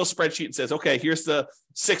you made a little spreadsheet and says, okay, here's the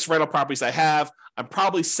 6 rental properties I have, I'm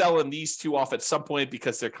probably selling these two off at some point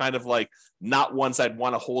because they're kind of like not ones I'd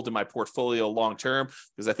want to hold in my portfolio long-term,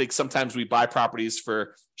 because I think sometimes we buy properties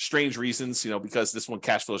for strange reasons, because this one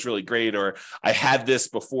cash flow is really great, or I had this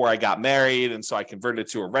before I got married and so I converted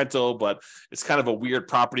it to a rental, but it's kind of a weird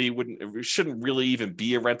property. It shouldn't really even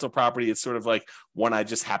be a rental property. It's sort of like one I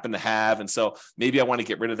just happen to have. And so maybe I want to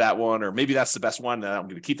get rid of that one, or maybe that's the best one and I'm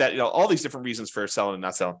going to keep that, all these different reasons for selling and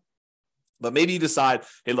not selling. But maybe you decide,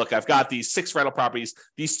 hey, look, I've got these 6 rental properties.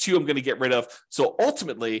 These 2 I'm going to get rid of. So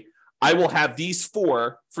ultimately, I will have these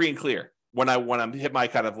 4 free and clear when I'm hit my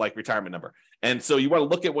kind of like retirement number. And so you want to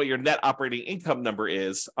look at what your net operating income number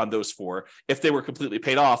is on those 4, if they were completely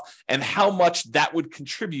paid off, and how much that would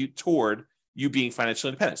contribute toward you being financially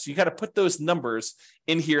independent. So you got to put those numbers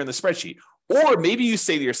in here in the spreadsheet. Or maybe you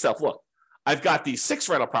say to yourself, look, I've got these 6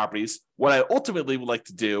 rental properties. What I ultimately would like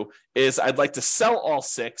to do is I'd like to sell all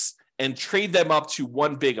 6 and trade them up to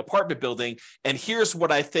one big apartment building. And here's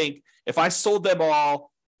what I think, if I sold them all,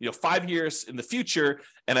 5 years in the future,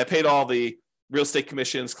 and I paid all the real estate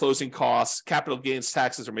commissions, closing costs, capital gains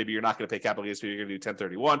taxes, or maybe you're not going to pay capital gains, maybe you're going to do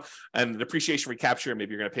 1031, and the depreciation recapture,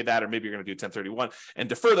 maybe you're going to pay that, or maybe you're going to do 1031 and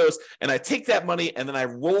defer those. And I take that money and then I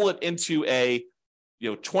roll it into a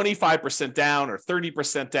 25% down or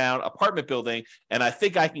 30% down apartment building, and I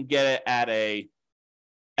think I can get it at a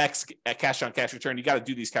X cash on cash return. You got to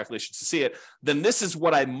do these calculations to see it. Then this is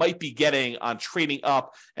what I might be getting on trading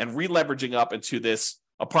up and re-leveraging up into this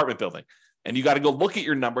apartment building. And you got to go look at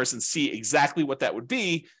your numbers and see exactly what that would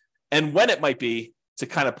be and when it might be to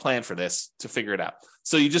kind of plan for this, to figure it out.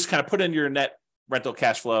 So you just kind of put in your net rental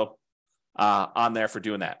cash flow on there for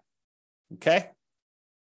doing that. Okay.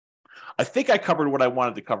 I think I covered what I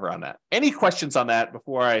wanted to cover on that. Any questions on that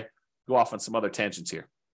before I go off on some other tangents here?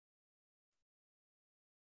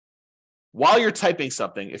 While you're typing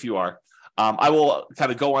something, if you are, I will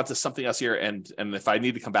kind of go on to something else here, and if I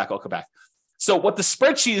need to come back, I'll come back. So what the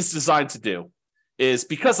spreadsheet is designed to do is,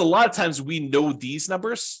 because a lot of times we know these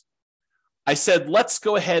numbers, I said, let's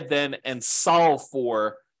go ahead then and solve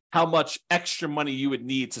for how much extra money you would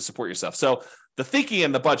need to support yourself. So the thinking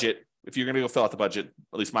in the budget, if you're going to go fill out the budget,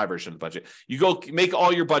 at least my version of the budget, you go make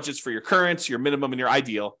all your budgets for your current, your minimum, and your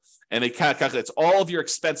ideal, and it kind of calculates all of your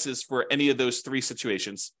expenses for any of those 3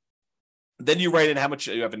 situations. Then you write in how much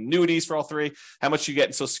you have in annuities for all 3, how much you get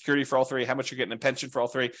in Social Security for all 3, how much you're getting in pension for all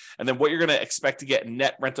 3, and then what you're going to expect to get in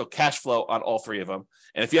net rental cash flow on all 3 of them.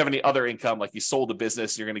 And if you have any other income, like you sold a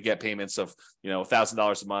business, you're going to get payments of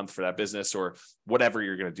 $1,000 a month for that business or whatever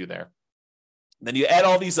you're going to do there. Then you add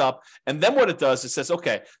all these up, and then what it does, it says,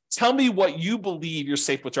 okay, tell me what you believe your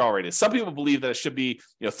safe withdrawal rate is. Some people believe that it should be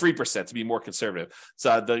 3% to be more conservative.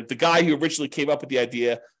 So the guy who originally came up with the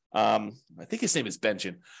idea, I think his name is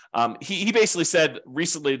Benjamin. He basically said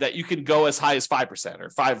recently that you can go as high as 5% or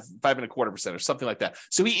 5.25% or something like that.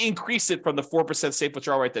 So he increased it from the 4% safe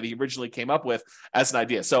withdrawal rate that he originally came up with as an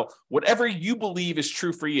idea. So whatever you believe is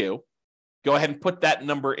true for you, go ahead and put that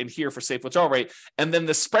number in here for safe withdrawal rate. And then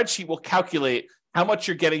the spreadsheet will calculate how much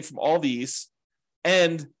you're getting from all these,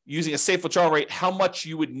 and using a safe withdrawal rate, how much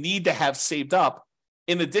you would need to have saved up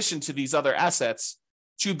in addition to these other assets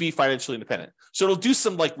to be financially independent. So it'll do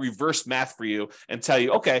some like reverse math for you and tell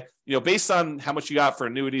you, okay, based on how much you got for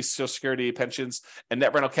annuities, Social Security, pensions, and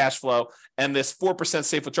net rental cash flow, and this 4%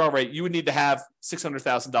 safe withdrawal rate, you would need to have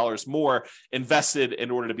 $600,000 more invested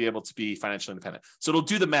in order to be able to be financially independent. So it'll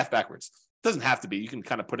do the math backwards. It doesn't have to be. You can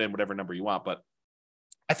kind of put in whatever number you want, but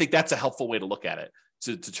I think that's a helpful way to look at it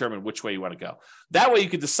to determine which way you want to go. That way you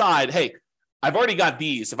can decide, hey, I've already got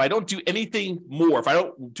these. If I don't do anything more, if I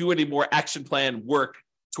don't do any more action plan work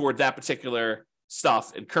toward that particular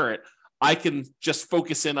stuff in current, I can just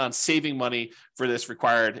focus in on saving money for this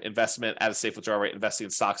required investment at a safe withdrawal rate, investing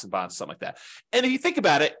in stocks and bonds, something like that. And if you think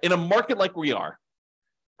about it, in a market like we are,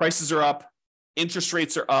 prices are up, interest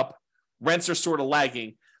rates are up, rents are sort of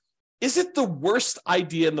lagging. Is it the worst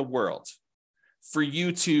idea in the world for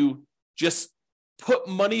you to just put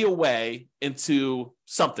money away into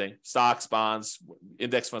something, stocks, bonds,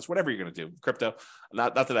 index funds, whatever you're going to do, crypto?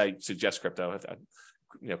 Not that I suggest crypto.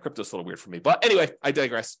 Crypto's a little weird for me. But anyway, I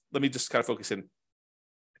digress. Let me just kind of focus in.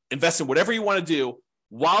 Invest in whatever you want to do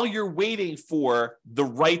while you're waiting for the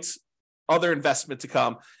right other investment to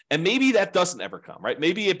come. And maybe that doesn't ever come, right?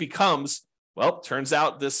 Maybe it becomes, turns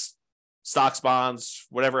out this stocks, bonds,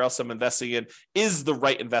 whatever else I'm investing in is the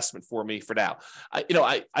right investment for me for now. I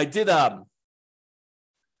did, this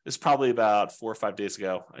is probably about 4 or 5 days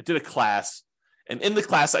ago. I did a class, and in the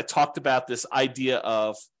class, I talked about this idea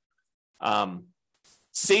of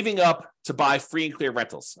saving up to buy free and clear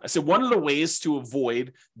rentals. I said, one of the ways to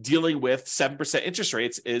avoid dealing with 7% interest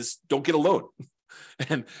rates is don't get a loan.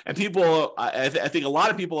 And people, I think a lot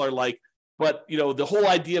of people are like, but the whole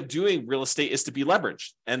idea of doing real estate is to be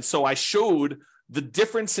leveraged. And so I showed the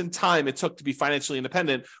difference in time it took to be financially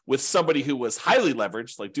independent with somebody who was highly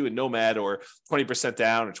leveraged, like doing Nomad or 20%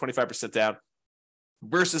 down or 25% down,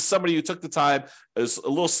 versus somebody who took the time, is a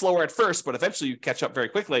little slower at first, but eventually you catch up very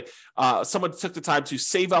quickly. Someone took the time to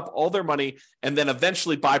save up all their money and then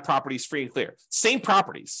eventually buy properties free and clear. Same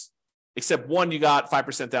properties, except one, you got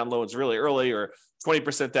 5% down loans really early, or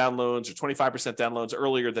 20% down loans or 25% down loans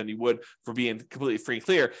earlier than you would for being completely free and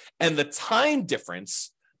clear. And the time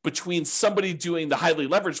difference between somebody doing the highly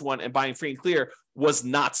leveraged one and buying free and clear was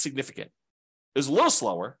not significant. It was a little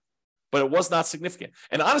slower, but it was not significant.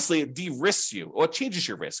 And honestly, it de-risks you, or it changes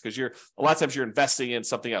your risk, because a lot of times you're investing in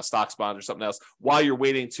something else, stocks, bonds, or something else, while you're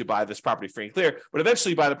waiting to buy this property free and clear. But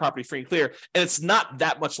eventually you buy the property free and clear, and it's not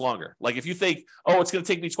that much longer. Like if you think, oh, it's going to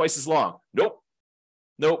take me twice as long. Nope.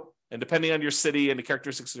 And depending on your city and the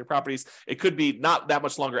characteristics of your properties, it could be not that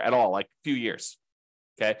much longer at all, like a few years.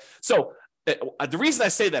 Okay. So the reason I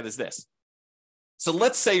say that is this. So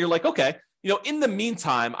let's say you're like, okay, in the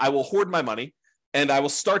meantime, I will hoard my money and I will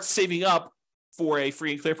start saving up for a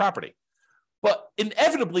free and clear property. But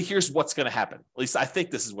inevitably, here's what's going to happen. At least I think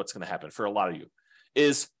this is what's going to happen for a lot of you,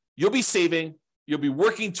 is you'll be saving, you'll be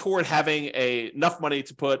working toward having enough money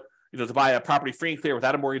to put, to buy a property free and clear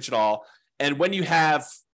without a mortgage at all. And when you have,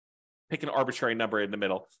 pick an arbitrary number in the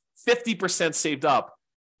middle, 50% saved up,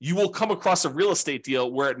 you will come across a real estate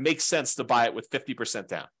deal where it makes sense to buy it with 50%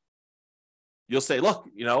 down. You'll say, look,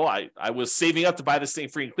 I was saving up to buy this thing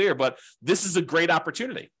free and clear, but this is a great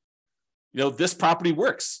opportunity. This property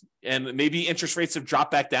works. And maybe interest rates have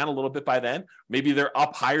dropped back down a little bit by then. Maybe they're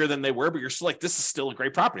up higher than they were, but you're still like, this is still a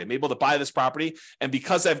great property. I'm able to buy this property. And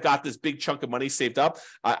because I've got this big chunk of money saved up,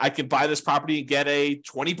 I can buy this property and get a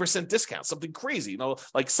 20% discount, something crazy,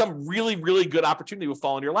 like some really, really good opportunity will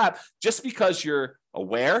fall in your lap just because you're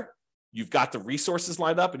aware, you've got the resources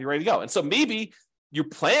lined up and you're ready to go. And so maybe you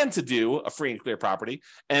plan to do a free and clear property.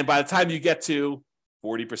 And by the time you get to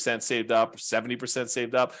 40% saved up, 70%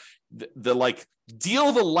 saved up, the like deal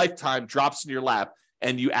of a lifetime drops in your lap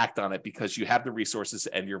and you act on it because you have the resources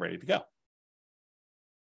and you're ready to go.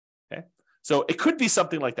 Okay. So it could be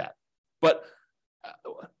something like that. But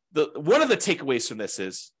one of the takeaways from this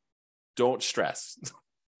is don't stress,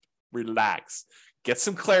 relax, get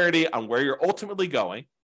some clarity on where you're ultimately going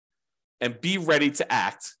and be ready to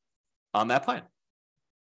act on that plan.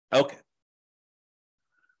 Okay.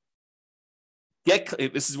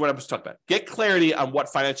 This is what I was talking about. Get clarity on what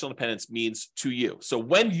financial independence means to you. So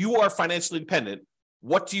when you are financially independent,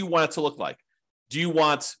 what do you want it to look like? Do you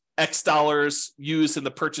want X dollars used in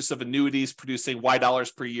the purchase of annuities producing Y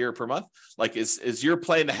dollars per year per month? Like is your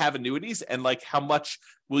plan to have annuities, and like how much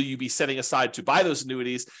will you be setting aside to buy those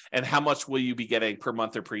annuities, and how much will you be getting per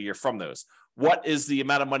month or per year from those? What is the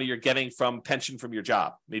amount of money you're getting from pension from your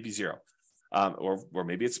job? Maybe zero. Or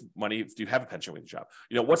maybe it's money if you have a pension with your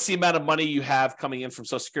job. What's the amount of money you have coming in from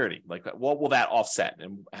Social Security? Like, what will that offset,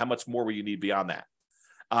 and how much more will you need beyond that?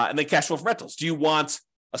 And then cash flow from rentals. Do you want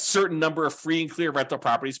a certain number of free and clear rental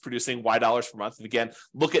properties producing Y dollars per month? And again,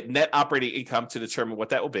 look at net operating income to determine what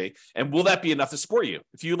that will be. And will that be enough to support you?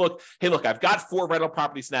 If you look, hey, look, I've got 4 rental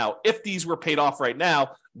properties now. If these were paid off right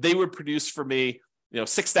now, they would produce for me,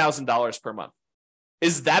 $6,000 per month.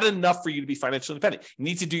 Is that enough for you to be financially independent? You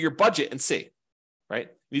need to do your budget and see, right?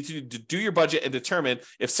 You need to do your budget and determine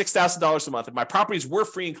if $6,000 a month, if my properties were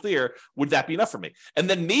free and clear, would that be enough for me? And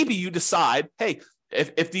then maybe you decide, hey,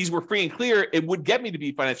 if these were free and clear, it would get me to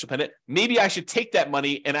be financially independent. Maybe I should take that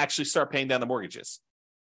money and actually start paying down the mortgages.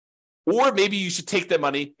 Or maybe you should take that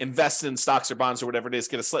money, invest in stocks or bonds or whatever it is,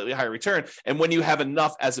 get a slightly higher return. And when you have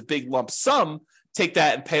enough as a big lump sum, take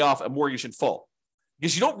that and pay off a mortgage in full.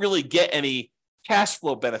 Because you don't really get any cash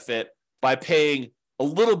flow benefit by paying a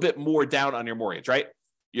little bit more down on your mortgage, right?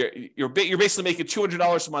 You're basically making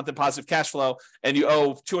 $200 a month in positive cash flow, and you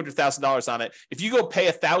owe $200,000 on it. If you go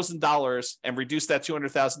pay $1,000 and reduce that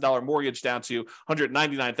 $200,000 mortgage down to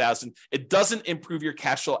 $199,000, it doesn't improve your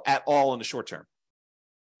cash flow at all in the short term.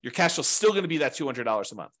 Your cash flow is still going to be that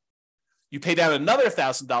 $200 a month. You pay down another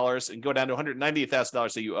 $1,000 and go down to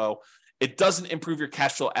 $198,000 that you owe. It doesn't improve your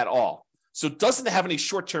cash flow at all. So it doesn't have any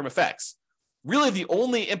short-term effects. Really, the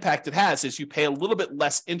only impact it has is you pay a little bit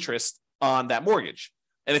less interest on that mortgage.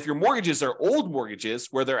 And if your mortgages are old mortgages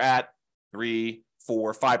where they're at 3,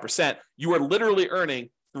 4, 5%, you are literally earning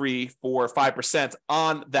 3, 4, 5%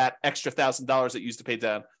 on that extra $1,000 that you used to pay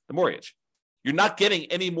down the mortgage. You're not getting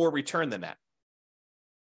any more return than that.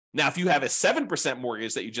 Now, if you have a 7%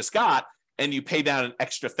 mortgage that you just got and you pay down an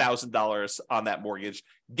extra $1,000 on that mortgage,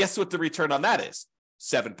 guess what the return on that is?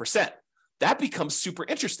 7%. that becomes super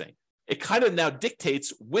interesting. It kind of now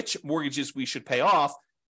dictates which mortgages we should pay off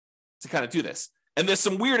to kind of do this. And there's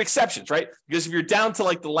some weird exceptions, right? Because if you're down to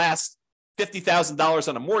like the last $50,000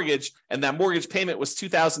 on a mortgage and that mortgage payment was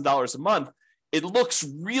 $2,000 a month, it looks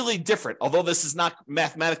really different. Although this is not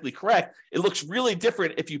mathematically correct, it looks really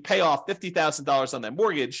different if you pay off $50,000 on that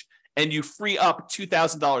mortgage and you free up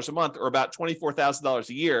 $2,000 a month or about $24,000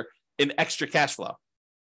 a year in extra cash flow,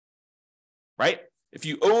 right? If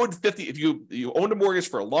you owned you owned a mortgage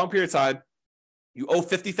for a long period of time, you owe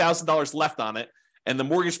 $50,000 left on it, and the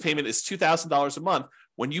mortgage payment is $2,000 a month.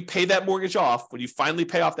 When you pay that mortgage off, when you finally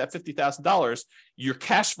pay off that $50,000, your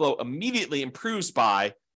cash flow immediately improves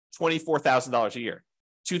by $24,000 a year,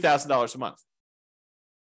 $2,000 a month.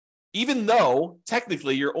 Even though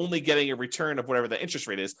technically you're only getting a return of whatever the interest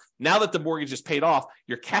rate is, now that the mortgage is paid off,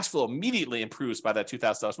 your cash flow immediately improves by that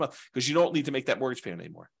 $2,000 a month because you don't need to make that mortgage payment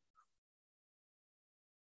anymore.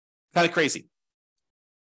 Kind of crazy.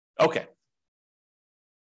 Okay.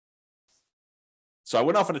 So I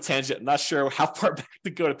went off on a tangent. I'm not sure how far back to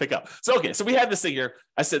go to pick up. So, okay. So we had this thing here.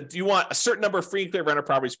 I said, do you want a certain number of free and clear rental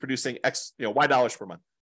properties producing X, Y dollars per month?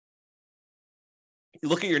 You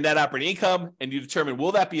look at your net operating income and you determine,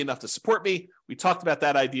 will that be enough to support me? We talked about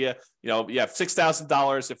that idea. You have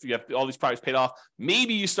 $6,000 if you have all these properties paid off.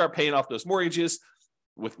 Maybe you start paying off those mortgages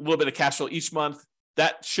with a little bit of cash flow each month.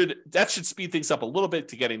 That should speed things up a little bit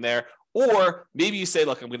to getting there. Or maybe you say,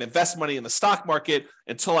 look, I'm going to invest money in the stock market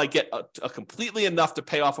until I get a completely enough to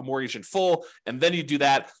pay off a mortgage in full. And then you do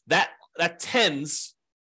that. That tends,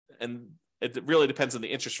 and it really depends on the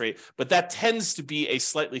interest rate, but that tends to be a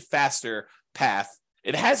slightly faster path.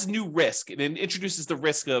 It has new risk and it introduces the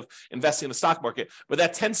risk of investing in the stock market, but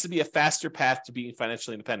that tends to be a faster path to being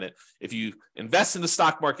financially independent. If you invest in the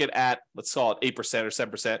stock market at, let's call it 8% or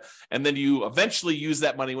 7%, and then you eventually use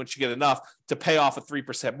that money once you get enough to pay off a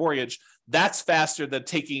 3% mortgage, that's faster than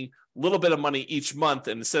taking a little bit of money each month.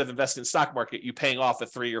 And instead of investing in the stock market, you paying off a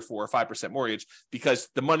 3 or 4 or 5% mortgage because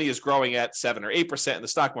the money is growing at 7 or 8% in the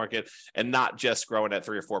stock market and not just growing at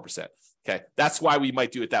 3 or 4%. Okay. That's why we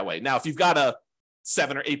might do it that way. Now, if you've got a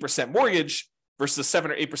 7 or 8% mortgage versus a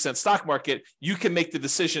 7 or 8% stock market, you can make the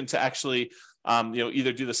decision to actually,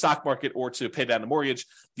 either do the stock market or to pay down the mortgage.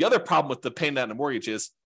 The other problem with the paying down the mortgage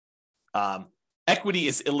is equity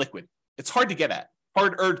is illiquid. It's hard to get at.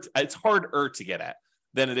 It's harder to get at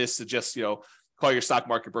than it is to just call your stock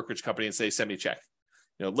market brokerage company and say, send me a check.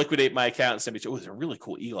 Liquidate my account and send me a check. Oh, there's a really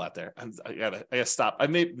cool eagle out there. I gotta stop. I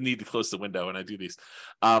may need to close the window when I do these.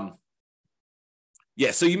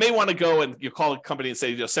 Yeah, so you may want to go and you call a company and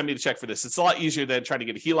say, send me the check for this. It's a lot easier than trying to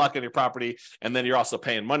get a HELOC on your property, and then you're also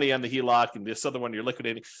paying money on the HELOC, and this other one you're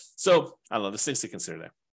liquidating. So I don't know, there's things to consider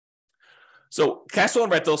there. So cash flow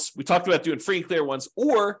and rentals, we talked about doing free and clear ones,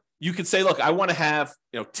 or you could say, look, I want to have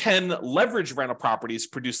 10 leverage rental properties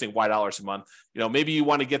producing Y dollars a month. Maybe you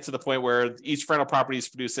want to get to the point where each rental property is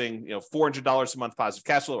producing $400 a month positive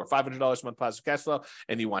cash flow or $500 a month positive cash flow,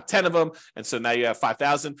 and you want 10 of them. And so now you have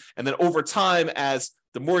 5,000. And then over time, as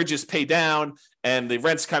the mortgages pay down and the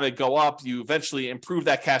rents kind of go up, you eventually improve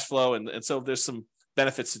that cash flow. And so there's some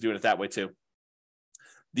benefits to doing it that way too.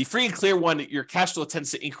 The free and clear one, your cash flow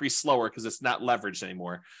tends to increase slower because it's not leveraged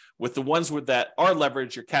anymore. With the ones that are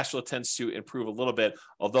leveraged, your cash flow tends to improve a little bit,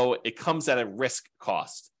 although it comes at a risk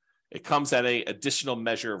cost. It comes at an additional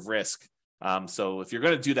measure of risk. So if you're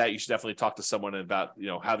going to do that, you should definitely talk to someone about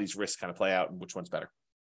how these risks kind of play out and which one's better.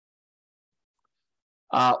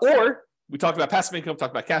 Or we talked about passive income,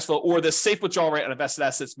 talked about cash flow, or the safe withdrawal rate on invested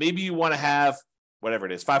assets. Maybe you want to have whatever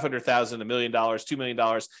it is, $500,000, $1 million, $2 million,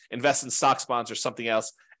 invest in stocks, bonds, or something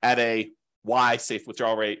else at a Y safe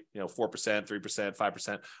withdrawal rate, 4%, 3%,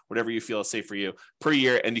 5%, whatever you feel is safe for you per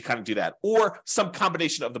year, and you kind of do that, or some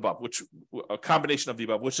combination of the above, which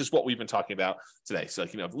is what we've been talking about today. So, a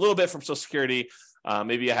little bit from Social Security.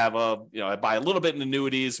 Maybe I have I buy a little bit in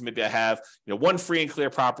annuities. Maybe I have, one free and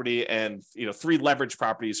clear property and, 3 leverage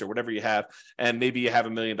properties or whatever you have. And maybe you have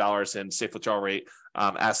 $1 million in safe withdrawal rate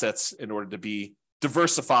assets in order to be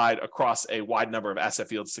diversified across a wide number of asset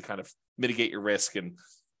fields to kind of mitigate your risk and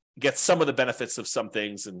get some of the benefits of some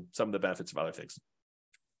things and some of the benefits of other things.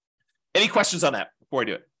 Any questions on that before I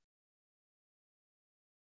do it?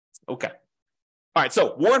 Okay. All right.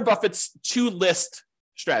 So Warren Buffett's 2-list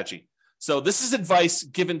strategy. So this is advice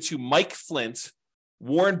given to Mike Flint,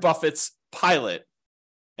 Warren Buffett's pilot,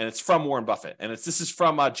 and it's from Warren Buffett. And this is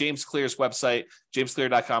from James Clear's website,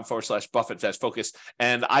 jamesclear.com/Buffett-focus.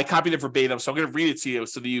 And I copied it verbatim, so I'm going to read it to you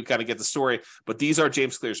so that you kind of get the story. But these are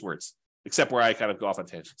James Clear's words, except where I kind of go off on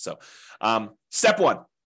tangent. So step 1,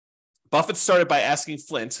 Buffett started by asking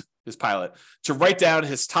Flint, his pilot, to write down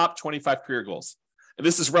his top 25 career goals. And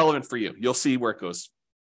this is relevant for you. You'll see where it goes.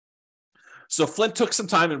 So Flint took some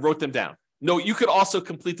time and wrote them down. Note, you could also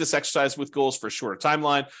complete this exercise with goals for a shorter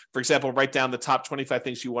timeline. For example, write down the top 25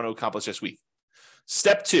 things you want to accomplish this week.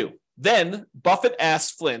 Step 2. Then Buffett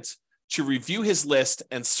asked Flint to review his list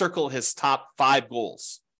and circle his top 5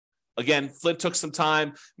 goals. Again, Flint took some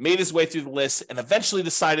time, made his way through the list, and eventually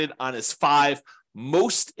decided on his 5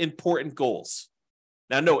 most important goals.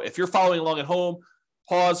 Now, note, if you're following along at home,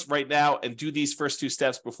 pause right now and do these first 2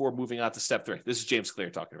 steps before moving on to step 3. This is James Clear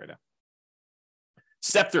talking right now.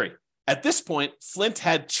 Step 3. At this point, Flint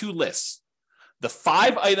had 2 lists. The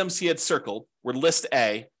 5 items he had circled were list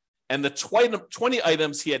A, and the 20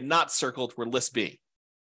 items he had not circled were list B.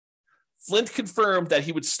 Flint confirmed that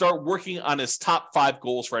he would start working on his top 5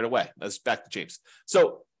 goals right away. That's back to James.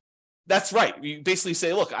 So that's right. You basically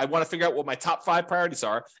say, look, I want to figure out what my top 5 priorities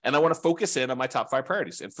are, and I want to focus in on my top 5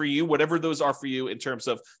 priorities. And for you, whatever those are for you in terms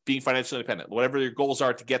of being financially independent, whatever your goals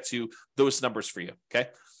are to get to those numbers for you. Okay.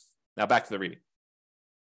 Now back to the reading.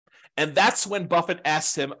 And that's when Buffett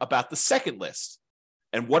asked him about the second list.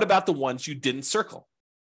 And what about the ones you didn't circle?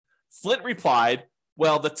 Flint replied,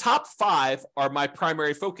 well, the top 5 are my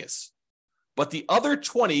primary focus, but the other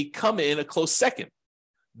 20 come in a close second.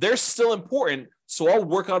 They're still important, so I'll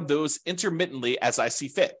work on those intermittently as I see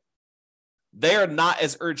fit. They are not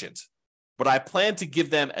as urgent, but I plan to give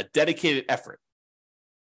them a dedicated effort.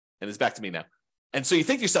 And it's back to me now. And so you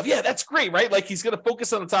think to yourself, yeah, that's great, right? Like he's going to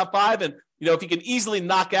focus on the top 5. And, if he can easily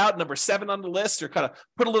knock out number 7 on the list or kind of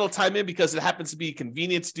put a little time in because it happens to be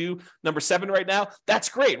convenient to do number 7 right now, that's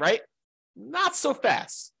great, right? Not so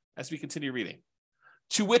fast as we continue reading.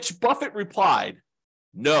 To which Buffett replied,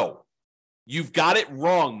 no, you've got it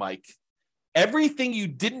wrong, Mike. Everything you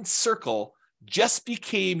didn't circle just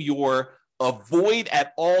became your avoid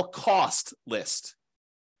at all cost list.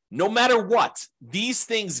 No matter what, these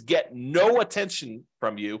things get no attention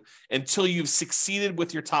from you until you've succeeded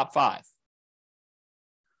with your top 5.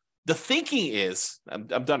 The thinking is, I'm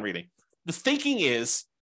done reading. The thinking is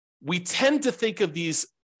we tend to think of these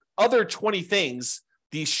other 20 things,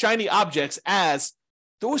 these shiny objects, as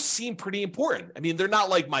those seem pretty important. I mean, they're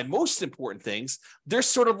not like my most important things. They're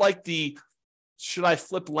sort of like the, should I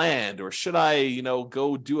flip land, or should I,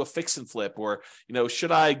 go do a fix and flip, or,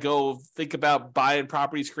 should I go think about buying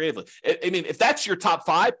properties creatively? I mean, if that's your top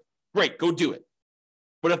 5, great, go do it.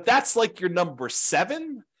 But if that's like your number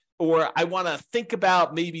 7, or I want to think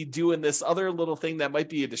about maybe doing this other little thing that might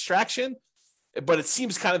be a distraction, but it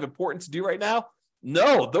seems kind of important to do right now,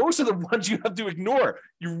 no, those are the ones you have to ignore.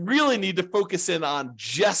 You really need to focus in on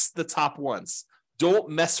just the top ones.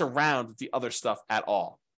 Don't mess around with the other stuff at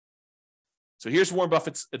all. So here's Warren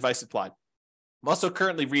Buffett's advice applied. I'm also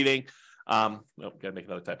currently reading, got to make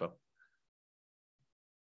another typo.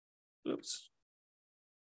 Oops.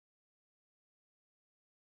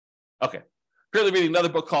 Okay. Currently reading another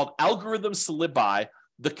book called Algorithms to Live By,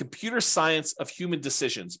 The Computer Science of Human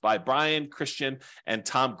Decisions by Brian Christian and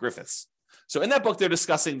Tom Griffiths. So in that book, they're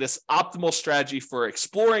discussing this optimal strategy for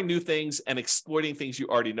exploring new things and exploiting things you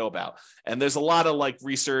already know about. And there's a lot of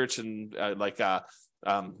research and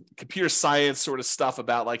computer science sort of stuff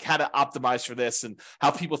about how to optimize for this and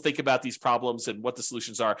how people think about these problems and what the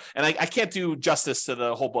solutions are. And I can't do justice to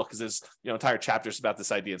the whole book because there's entire chapters about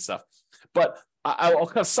this idea and stuff. But I'll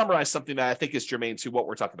kind of summarize something that I think is germane to what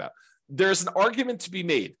we're talking about. There's an argument to be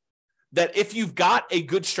made that if you've got a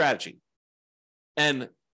good strategy, and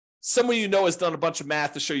someone has done a bunch of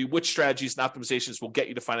math to show you which strategies and optimizations will get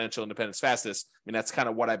you to financial independence fastest. I mean, that's kind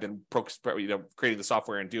of what I've been creating the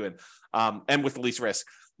software and doing, and with the least risk.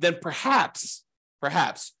 Then perhaps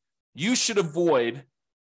you should avoid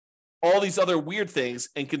all these other weird things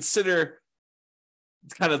and consider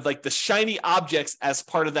kind of like the shiny objects as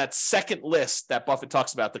part of that second list that Buffett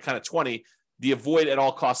talks about, the kind of 20, the avoid at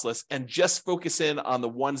all cost list, and just focus in on the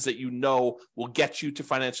ones that will get you to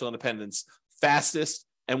financial independence fastest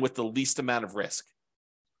and with the least amount of risk.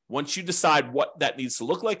 Once you decide what that needs to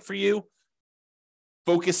look like for you,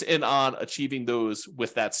 focus in on achieving those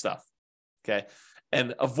with that stuff, okay?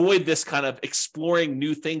 And avoid this kind of exploring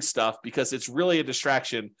new things stuff because it's really a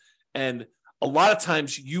distraction. And a lot of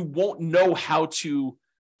times you won't know how to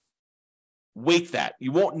weight that.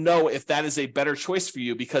 You won't know if that is a better choice for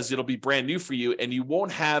you because it'll be brand new for you, and you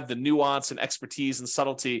won't have the nuance and expertise and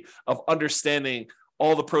subtlety of understanding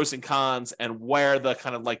all the pros and cons and where the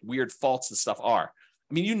kind of weird faults and stuff are.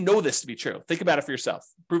 I mean, this to be true. Think about it for yourself.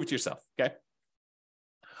 Prove it to yourself, okay?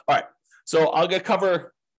 All right, so I want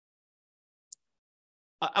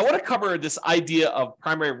to cover this idea of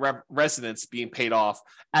primary residence being paid off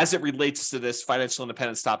as it relates to this financial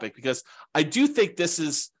independence topic, because I do think this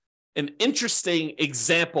is an interesting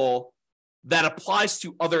example that applies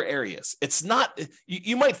to other areas. It's not,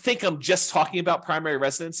 you might think I'm just talking about primary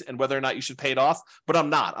residence and whether or not you should pay it off, but I'm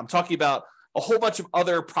not. I'm talking about a whole bunch of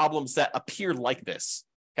other problems that appear like this.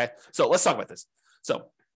 Okay, so let's talk about this. So,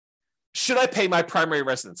 should I pay my primary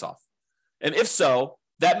residence off? And if so,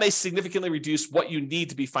 that may significantly reduce what you need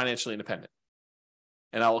to be financially independent.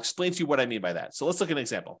 And I'll explain to you what I mean by that. So let's look at an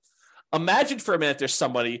example. Imagine for a minute there's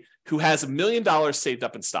somebody who has $1 million saved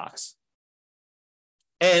up in stocks.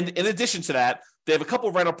 And in addition to that, they have a couple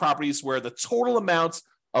of rental properties where the total amount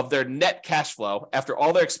of their net cash flow after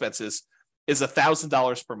all their expenses is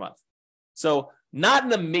 $1,000 per month. So not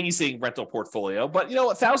an amazing rental portfolio, but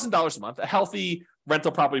 $1,000 a month, a healthy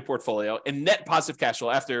rental property portfolio and net positive cash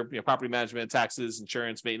flow after property management, taxes,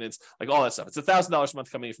 insurance, maintenance, like all that stuff. It's $1,000 a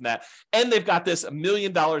month coming in from that. And they've got this $1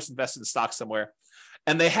 million invested in stock somewhere.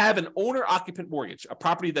 And they have an owner-occupant mortgage, a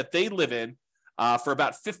property that they live in for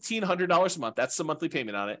about $1,500 a month. That's the monthly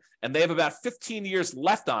payment on it. And they have about 15 years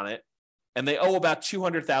left on it. And they owe about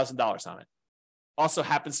 $200,000 on it. Also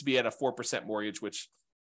happens to be at a 4% mortgage, which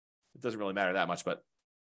it doesn't really matter that much, but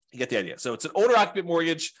you get the idea. So it's an owner-occupant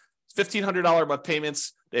mortgage, $1,500 a month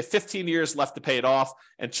payments. They have 15 years left to pay it off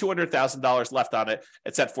and $200,000 left on it.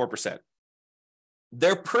 It's at 4%.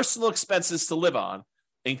 Their personal expenses to live on,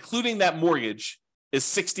 including that mortgage, is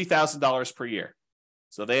 $60,000 per year.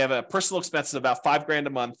 So they have a personal expense of about $5,000 a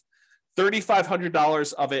month.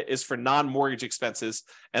 $3,500 of it is for non-mortgage expenses,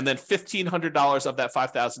 and then $1,500 of that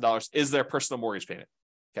 $5,000 is their personal mortgage payment.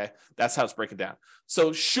 Okay, that's how it's breaking down.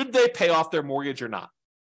 So should they pay off their mortgage or not?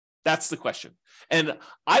 That's the question. And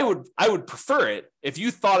I would prefer it if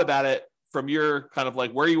you thought about it from your kind of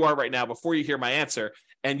like where you are right now before you hear my answer,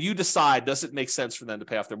 and you decide, does it make sense for them to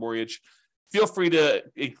pay off their mortgage? Feel free to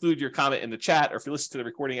include your comment in the chat, or if you listen to the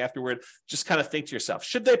recording afterward, just kind of think to yourself,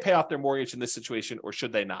 should they pay off their mortgage in this situation or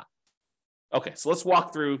should they not? Okay, so let's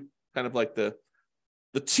walk through kind of like the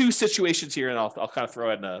two situations here, and I'll kind of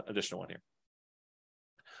throw in an additional one here.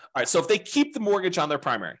 All right, so if they keep the mortgage on their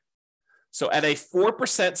primary, so at a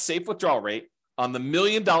 4% safe withdrawal rate on the $1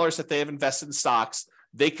 million that they have invested in stocks,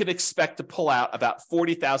 they could expect to pull out about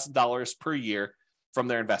 $40,000 per year from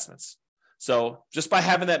their investments. So just by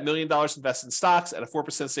having that $1 million invested in stocks at a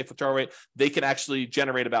 4% safe withdrawal rate, they can actually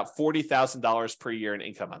generate about $40,000 per year in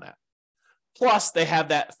income on that. Plus, they have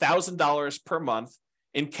that $1,000 per month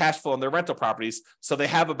in cash flow on their rental properties. So they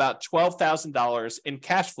have about $12,000 in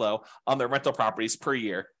cash flow on their rental properties per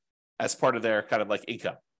year as part of their kind of like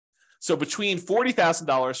income. So between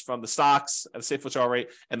 $40,000 from the stocks at a safe withdrawal rate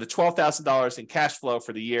and the $12,000 in cash flow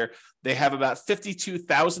for the year, they have about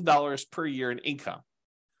 $52,000 per year in income.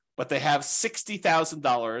 But they have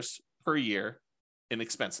 $60,000 per year in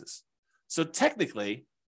expenses. So technically,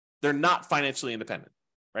 they're not financially independent,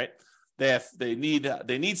 right? They need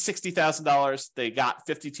 $60,000. They got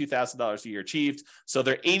 $52,000 a year achieved. So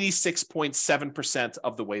they're 86.7%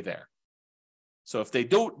 of the way there. So if they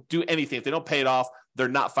don't do anything, if they don't pay it off, they're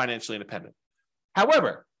not financially independent.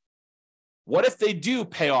 However, what if they do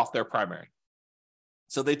pay off their primary?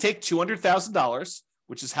 So they take $200,000,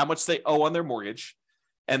 which is how much they owe on their mortgage,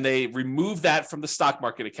 and they remove that from the stock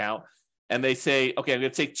market account. And they say, okay, I'm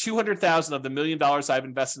going to take $200,000 of the $1 million I've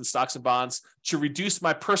invested in stocks and bonds to reduce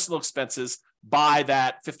my personal expenses by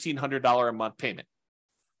that $1,500 a month payment.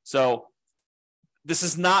 So this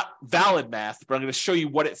is not valid math, but I'm going to show you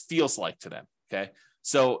what it feels like to them. Okay.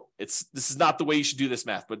 So this is not the way you should do this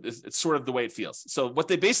math, but it's sort of the way it feels. So what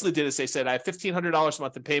they basically did is they said, I have $1,500 a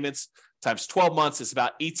month in payments times 12 months is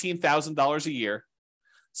about $18,000 a year.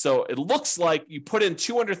 So it looks like you put in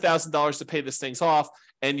 $200,000 to pay this things off,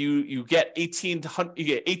 and you get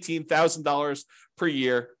 $18,000 per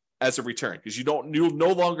year as a return, because you'll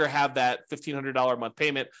no longer have that $1,500 a month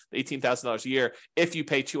payment, the $18,000 a year, if you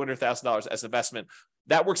pay $200,000 as investment.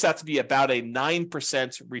 That works out to be about a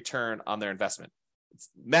 9% return on their investment.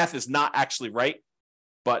 Math is not actually right,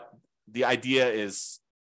 but the idea is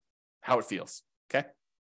how it feels. Okay.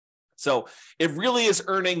 So it really is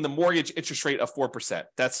earning the mortgage interest rate of 4%.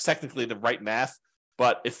 That's technically the right math,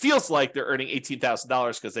 but it feels like they're earning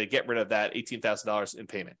 $18,000 because they get rid of that $18,000 in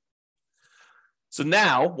payment. So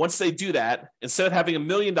now, once they do that, instead of having $1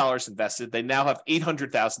 million invested, they now have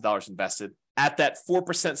 $800,000 invested at that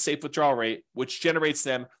 4% safe withdrawal rate, which generates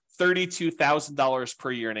them $32,000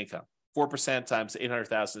 per year in income. 4% times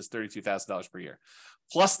 800,000 is $32,000 per year.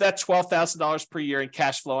 Plus that $12,000 per year in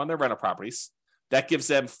cash flow on their rental properties. That gives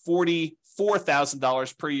them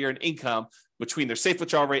 $44,000 per year in income between their safe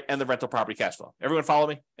withdrawal rate and the rental property cash flow. Everyone follow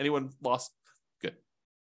me? Anyone lost? Good.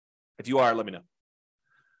 If you are, let me know.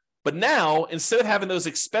 But now, instead of having those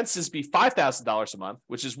expenses be $5,000 a month,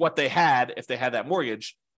 which is what they had if they had that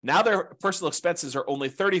mortgage, Now their personal expenses are only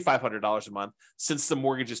 $3,500 a month since the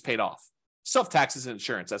mortgage is paid off. Self-taxes and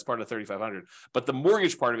insurance, that's part of the $3,500. But the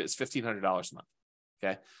mortgage part of it is $1,500 a month.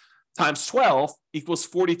 Okay. Times 12 equals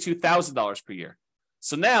 $42,000 per year.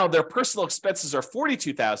 So now their personal expenses are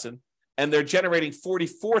 $42,000 and they're generating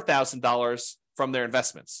 $44,000 from their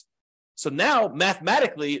investments. So now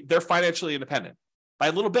mathematically, they're financially independent by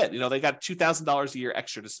a little bit. They got $2,000 a year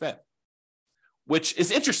extra to spend, which is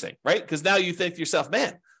interesting, right? Because now you think to yourself,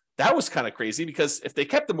 man, that was kind of crazy, because if they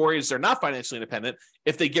kept the mortgage, they're not financially independent.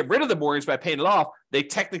 If they get rid of the mortgage by paying it off, they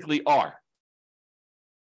technically are.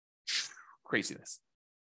 Craziness.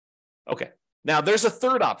 Okay. Now there's a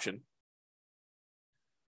third option.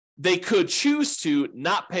 They could choose to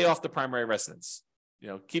not pay off the primary residence,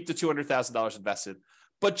 keep the $200,000 invested,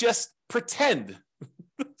 but just pretend,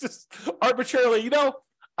 just arbitrarily,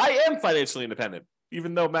 I am financially independent,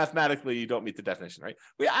 even though mathematically you don't meet the definition, right?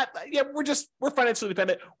 We're financially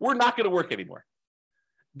independent. We're not going to work anymore.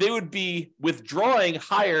 They would be withdrawing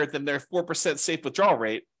higher than their 4% safe withdrawal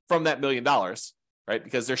rate from that $1 million, right?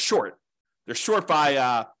 Because they're short. They're short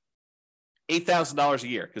by $8,000 a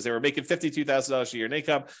year because they were making $52,000 a year in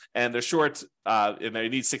income, and they're short and they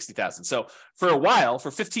need $60,000. So for a while,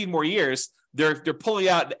 for 15 more years, they're pulling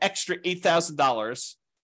out an extra $8,000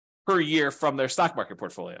 per year from their stock market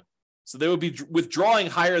portfolio. So they would be withdrawing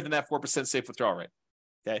higher than that 4% safe withdrawal rate.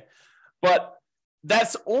 Okay. But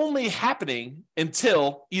that's only happening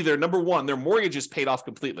until either, number one, their mortgage is paid off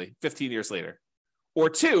completely 15 years later, or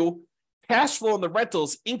two, cash flow in the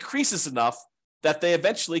rentals increases enough that they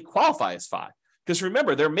eventually qualify as FI. Because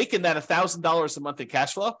remember, they're making that $1,000 a month in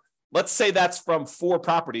cash flow. Let's say that's from 4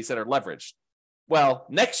 properties that are leveraged. Well,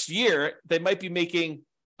 next year, they might be making,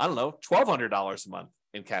 $1,200 a month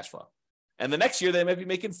in cash flow. And the next year, they might be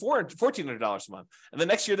making $1,400 a month. And the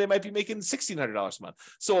next year, they might be making $1,600 a month.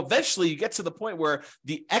 So eventually, you get to the point where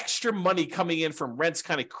the extra money coming in from rents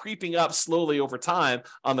kind of creeping up slowly over time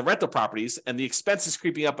on the rental properties, and the expenses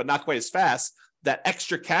creeping up, but not quite as fast. That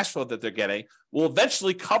extra cash flow that they're getting will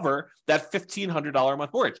eventually cover that $1,500 a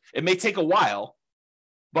month mortgage. It may take a while,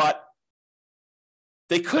 but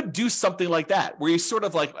they could do something like that, where you sort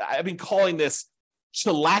of like, I've been calling this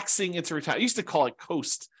chillaxing into retirement. I used to call it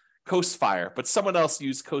coast fire, but someone else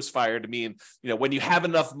used coast fire to mean, when you have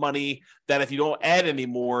enough money that if you don't add any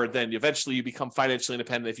more, then eventually you become financially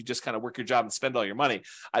independent if you just kind of work your job and spend all your money.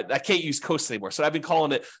 I can't use coast anymore. So I've been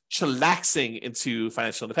calling it chillaxing into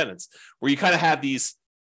financial independence, where you kind of have these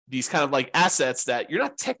kind of like assets that you're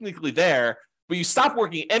not technically there, but you stop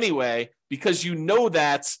working anyway, because you know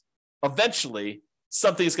that eventually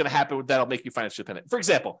something is going to happen that'll make you financially independent. For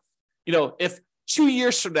example, if 2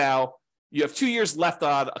 years from now, you have 2 years left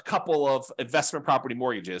on a couple of investment property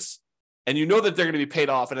mortgages, and you know that they're going to be paid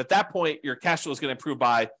off. And at that point, your cash flow is going to improve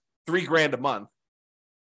by $3,000 a month.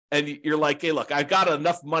 And you're like, hey, look, I've got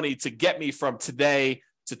enough money to get me from today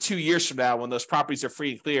to 2 years from now when those properties are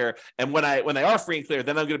free and clear. And when they are free and clear,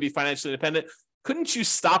 then I'm going to be financially independent. Couldn't you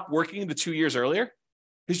stop working the 2 years earlier?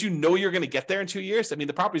 Because you're going to get there in 2 years. I mean,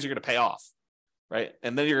 the properties are going to pay off, right?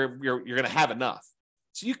 And then you're going to have enough.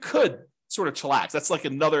 So you could sort of chillax. That's like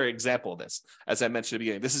another example of this, as I mentioned at the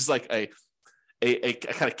beginning. This is like a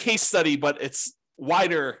kind of case study, but it's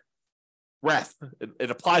wider breadth. It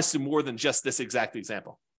applies to more than just this exact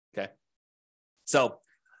example. Okay. So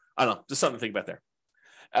I don't know, just something to think about there.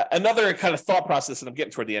 Another kind of thought process, and I'm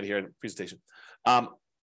getting toward the end here in the presentation.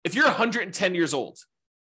 If you're 110 years old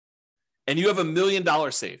and you have $1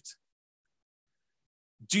 million saved,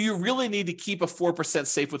 do you really need to keep a 4%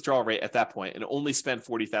 safe withdrawal rate at that point and only spend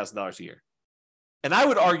 $40,000 a year? And I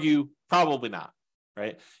would argue probably not,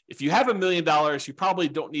 right? If you have $1 million, you probably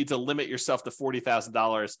don't need to limit yourself to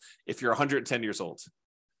 $40,000 if you're 110 years old.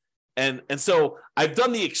 And so I've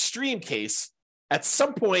done the extreme case. At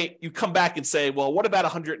some point, you come back and say, well, what about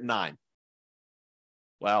 109?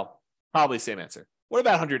 Well, probably same answer. What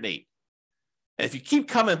about 108? And if you keep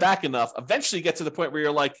coming back enough, eventually you get to the point where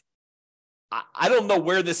you're like, I don't know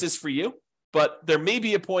where this is for you, but there may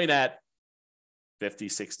be a point at 50,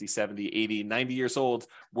 60, 70, 80, 90 years old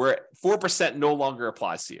where 4% no longer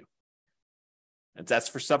applies to you. And that's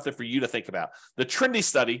for something for you to think about. The Trinity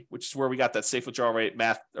study, which is where we got that safe withdrawal rate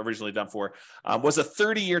math originally done for, was a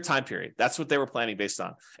 30-year time period. That's what they were planning based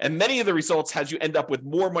on. And many of the results had you end up with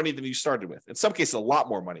more money than you started with. In some cases, a lot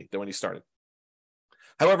more money than when you started.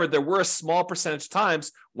 However, there were a small percentage of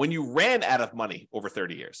times when you ran out of money over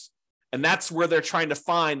 30 years. And that's where they're trying to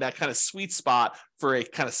find that kind of sweet spot for a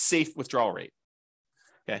kind of safe withdrawal rate.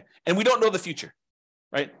 Okay. And we don't know the future,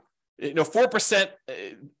 right? 4%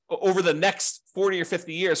 over the next 40 or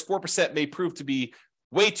 50 years, 4% may prove to be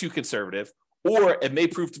way too conservative, or it may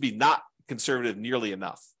prove to be not conservative nearly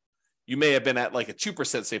enough. you may have been at like a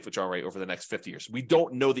 2% safe withdrawal rate over the next 50 years. We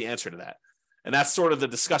don't know the answer to that. And that's sort of the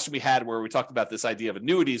discussion we had where we talked about this idea of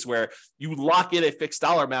annuities, where you lock in a fixed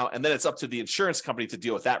dollar amount and then it's up to the insurance company to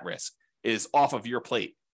deal with that risk. It is off of your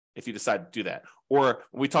plate if you decide to do that. Or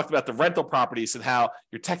we talked about the rental properties and how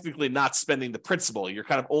you're technically not spending the principal. You're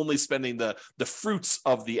kind of only spending the fruits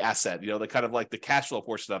of the asset, the kind of like the cash flow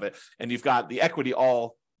portion of it. And you've got the equity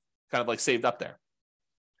all kind of like saved up there.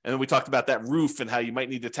 And then we talked about that roof and how you might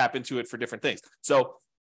need to tap into it for different things. So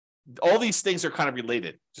all these things are kind of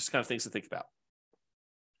related, just kind of things to think about.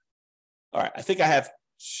 All right, I think I have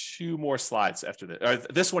 2 more slides after this, or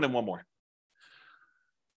this one and one more.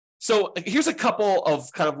 So here's a couple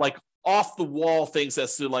of kind of like off the wall things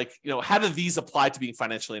as to like, how do these apply to being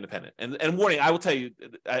financially independent? And warning, I will tell you,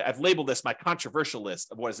 I've labeled this my controversial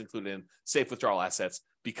list of what is included in safe withdrawal assets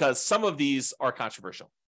because some of these are controversial.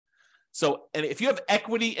 So, and if you have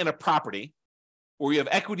equity in a property, or you have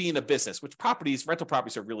equity in a business, which rental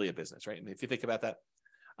properties are really a business, right? And if you think about that,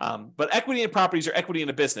 but equity in properties or equity in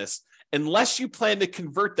a business, unless you plan to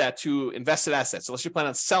convert that to invested assets, unless you plan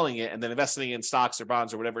on selling it and then investing in stocks or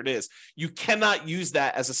bonds or whatever it is, you cannot use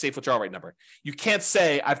that as a safe withdrawal rate number. You can't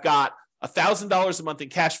say, I've got $1,000 a month in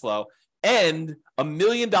cash flow and $1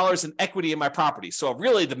 million in equity in my property. So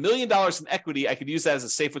really the $1 million in equity, I could use that as a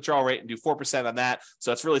safe withdrawal rate and do 4% on that.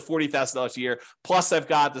 So it's really $40,000 a year. Plus I've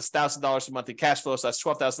got this $1,000 a month in cash flow. So that's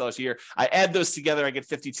 $12,000 a year. I add those together, I get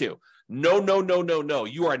 52. No.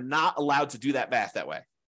 You are not allowed to do that math that way.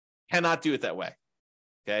 Cannot do it that way.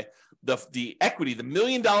 Okay. The equity, the $1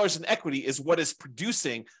 million in equity is what is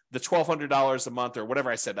producing the $1,200 a month or whatever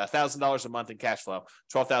I said, $1,000 a month in cash flow,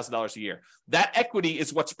 $12,000 a year. That equity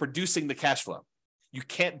is what's producing the cash flow. You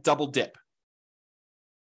can't double dip.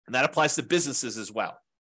 And that applies to businesses as well.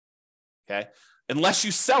 Okay. Unless you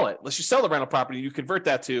sell it, unless you sell the rental property, you convert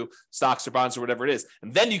that to stocks or bonds or whatever it is.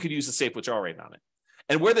 And then you could use a safe withdrawal rate on it.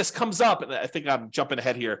 And where this comes up, and I think I'm jumping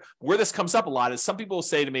ahead here, where this comes up a lot is some people will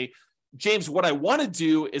say to me, James, what I want to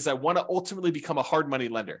do is I want to ultimately become a hard money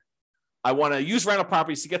lender. I want to use rental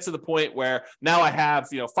properties to get to the point where now I have,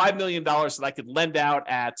 $5 million that I could lend out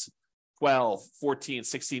at 12, 14,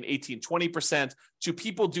 16, 18, 20% to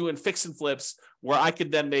people doing fix and flips where I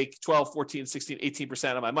could then make 12, 14, 16,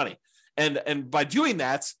 18% of my money. And by doing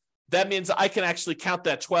that, that means I can actually count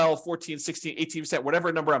that 12, 14, 16, 18%,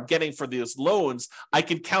 whatever number I'm getting for those loans, I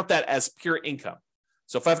can count that as pure income.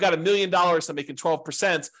 So if I've got $1 million, I'm making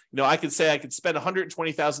 12%, I could say I could spend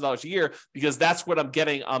 $120,000 a year because that's what I'm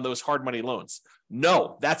getting on those hard money loans.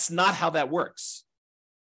 No, that's not how that works.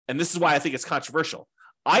 And this is why I think it's controversial.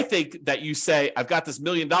 I think that you say, I've got this $1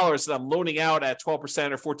 million that I'm loaning out at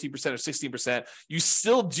 12% or 14% or 16%. You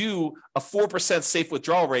still do a 4% safe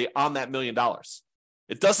withdrawal rate on that $1 million.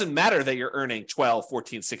 It doesn't matter that you're earning 12,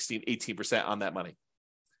 14, 16, 18% on that money.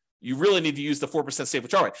 You really need to use the 4% safe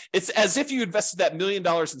withdrawal rate. It's as if you invested that $1 million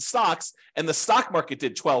in stocks and the stock market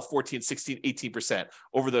did 12, 14, 16, 18%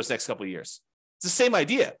 over those next couple of years. It's the same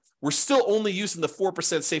idea. We're still only using the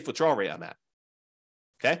 4% safe withdrawal rate on that.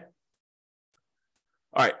 Okay?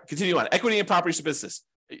 All right, continue on. Equity in properties to business.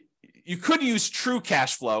 You could use true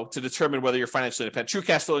cash flow to determine whether you're financially independent. True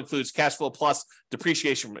cash flow includes cash flow plus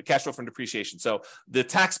depreciation, cash flow from depreciation. So the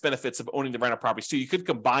tax benefits of owning the rental properties too, you could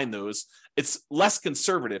combine those. It's less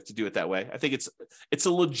conservative to do it that way. I think it's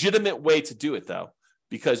a legitimate way to do it though,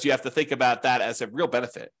 because you have to think about that as a real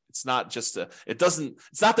benefit. It's not just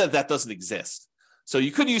it's not that doesn't exist. So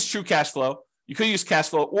you could use true cash flow. You could use cash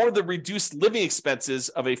flow or the reduced living expenses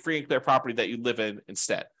of a free and clear property that you live in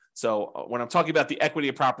instead. So when I'm talking about the equity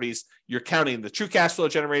of properties, you're counting the true cash flow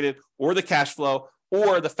generated or the cash flow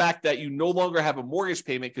or the fact that you no longer have a mortgage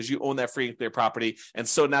payment because you own that free and clear property. And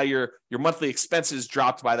so now your monthly expenses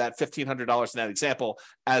dropped by that $1,500 in that example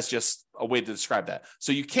as just a way to describe that.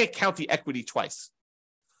 So you can't count the equity twice.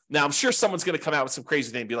 Now, I'm sure someone's going to come out with some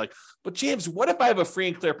crazy thing and be like, but James, what if I have a free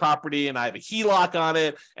and clear property and I have a HELOC on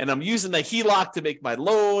it and I'm using the HELOC to make my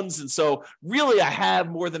loans? And so really I have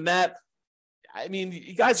more than that. I mean,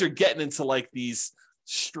 you guys are getting into like these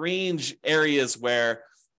strange areas where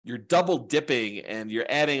you're double dipping and you're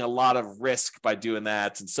adding a lot of risk by doing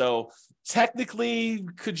that. And so technically,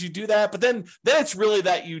 could you do that? But then it's really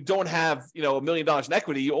that you don't have, $1 million in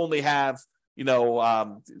equity. You only have,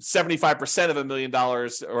 75% of $1 million or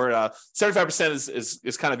 75%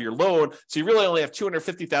 is kind of your loan. So you really only have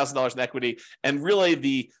 $250,000 in equity. And really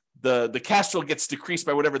the cash flow gets decreased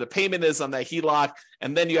by whatever the payment is on that HELOC.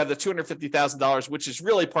 And then you have the $250,000, which is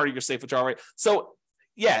really part of your safe withdrawal rate. So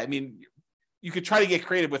yeah, I mean, you could try to get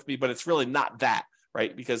creative with me, but it's really not that,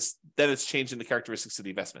 right? Because then it's changing the characteristics of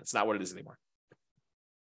the investment. It's not what it is anymore.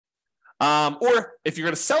 Or if you're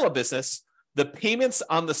going to sell a business, the payments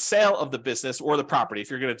on the sale of the business or the property, if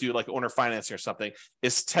you're going to do like owner financing or something,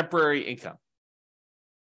 is temporary income.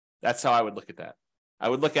 That's how I would look at that. I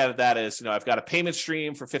would look at that as, I've got a payment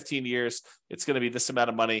stream for 15 years. It's going to be this amount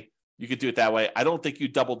of money. You could do it that way. I don't think you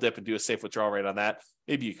double dip and do a safe withdrawal rate on that.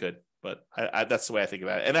 Maybe you could, but that's the way I think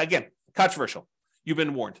about it. And again, controversial. You've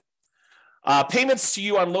been warned. Payments to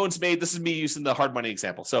you on loans made. This is me using the hard money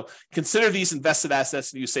example. So consider these invested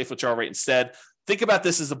assets and use safe withdrawal rate instead. Think about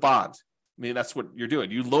this as a bond. I mean, that's what you're doing.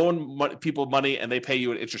 You loan people money and they pay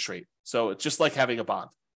you an interest rate. So it's just like having a bond.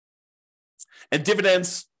 And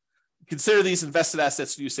dividends, consider these invested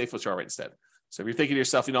assets and use safe withdrawal rate instead. So if you're thinking to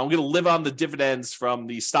yourself, I'm going to live on the dividends from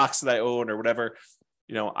the stocks that I own or whatever,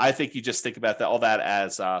 I think you just think about that, all that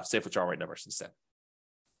as safe withdrawal rate numbers instead.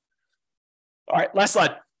 All right, last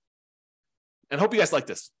slide. And hope you guys like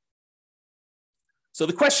this. So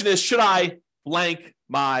the question is, should I blank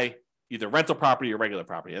my either rental property or regular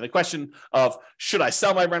property? And the question of, should I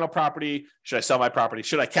sell my rental property? Should I sell my property?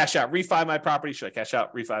 Should I cash out, refi my property? Should I cash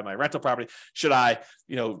out, refi my rental property? Should I,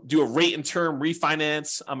 do a rate and term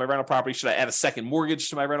refinance on my rental property? Should I add a second mortgage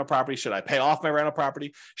to my rental property? Should I pay off my rental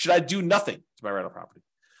property? Should I do nothing to my rental property?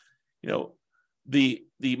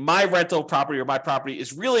 The my rental property or my property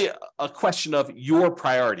is really a question of your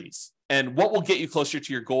priorities and what will get you closer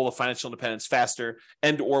to your goal of financial independence faster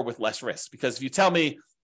and or with less risk. Because if you tell me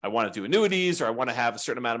I want to do annuities or I want to have a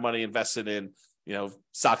certain amount of money invested in,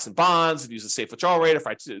 stocks and bonds and use a safe withdrawal rate, if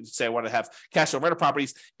I say I want to have cash on rental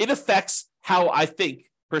properties, it affects how I think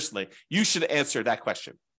personally you should answer that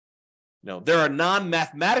question. There are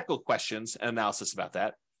non-mathematical questions and analysis about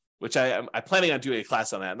that, which I'm planning on doing a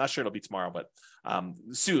class on that. I'm not sure it'll be tomorrow, but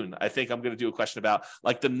soon. I think I'm going to do a question about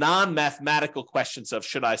like the non-mathematical questions of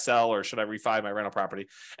should I sell or should I refi my rental property?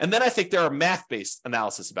 And then I think there are math-based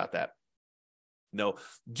analysis about that.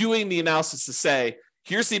 Doing the analysis to say,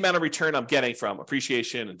 here's the amount of return I'm getting from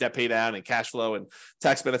appreciation and debt pay down and cash flow and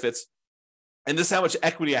tax benefits. And this is how much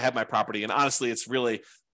equity I have in my property. And honestly, it's really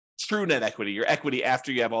true net equity, your equity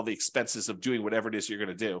after you have all the expenses of doing whatever it is you're going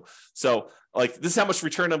to do. So like this is how much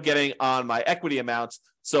return I'm getting on my equity amounts.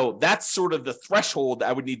 So that's sort of the threshold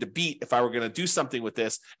I would need to beat if I were going to do something with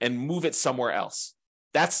this and move it somewhere else.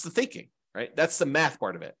 That's the thinking, right? That's the math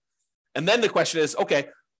part of it. And then the question is, okay,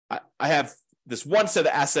 I have this one set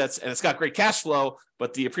of assets and it's got great cash flow,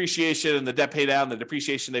 but the appreciation and the debt pay down, the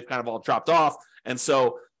depreciation, they've kind of all dropped off. And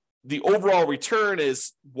so the overall return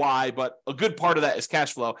is Y, but a good part of that is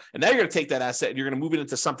cash flow. And now you're going to take that asset and you're going to move it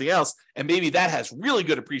into something else. And maybe that has really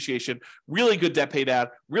good appreciation, really good debt pay down,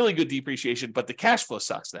 really good depreciation, but the cash flow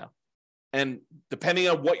sucks now. And depending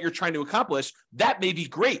on what you're trying to accomplish, that may be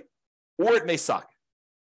great or it may suck,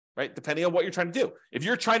 right? Depending on what you're trying to do. If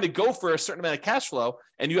you're trying to go for a certain amount of cash flow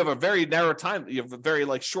and you have a very narrow time, you have a very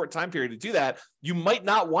short time period to do that, you might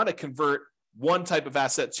not want to convert one type of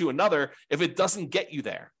asset to another if it doesn't get you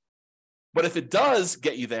there. But if it does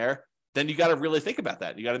get you there, then you got to really think about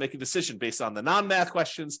that. You got to make a decision based on the non-math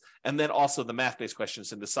questions and then also the math-based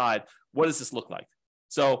questions and decide, what does this look like?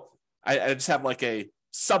 So I just have like a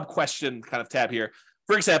sub-question kind of tab here.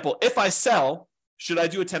 For example, if I sell, should I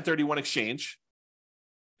do a 1031 exchange?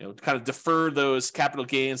 Kind of defer those capital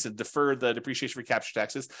gains and defer the depreciation recapture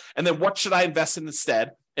taxes. And then what should I invest in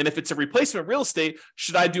instead? And if it's a replacement real estate,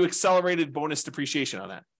 should I do accelerated bonus depreciation on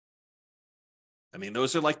that? I mean,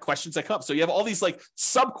 those are questions that come up. So you have all these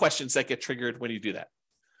sub questions that get triggered when you do that.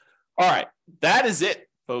 All right. That is it,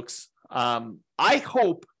 folks. I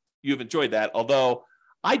hope you've enjoyed that, although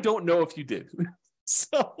I don't know if you did.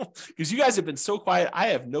 So, because you guys have been so quiet, I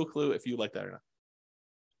have no clue if you like that or not.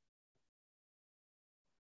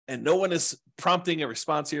 And no one is prompting a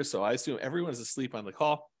response here. So I assume everyone is asleep on the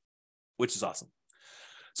call, which is awesome.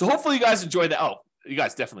 So hopefully you guys enjoyed that. Oh, you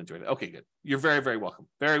guys definitely enjoyed it. Okay, good. You're very, very welcome.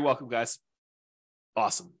 Very welcome, guys.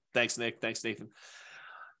 Awesome. Thanks, Nick. Thanks, Nathan.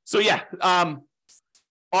 So yeah,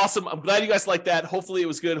 awesome. I'm glad you guys like that. Hopefully it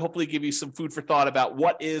was good. Hopefully give you some food for thought about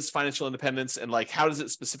what is financial independence and how does it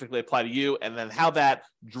specifically apply to you, and then how that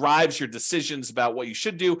drives your decisions about what you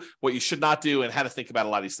should do, what you should not do, and how to think about a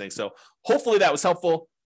lot of these things. So hopefully that was helpful.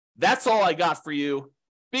 That's all I got for you.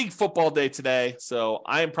 Big football day today. So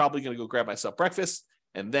I am probably going to go grab myself breakfast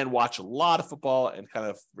and then watch a lot of football and kind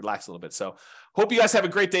of relax a little bit. So hope you guys have a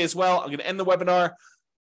great day as well. I'm going to end the webinar.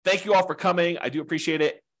 Thank you all for coming. I do appreciate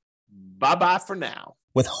it. Bye-bye for now.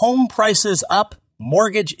 With home prices up,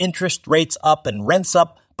 mortgage interest rates up, and rents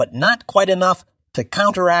up, but not quite enough to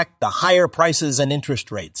counteract the higher prices and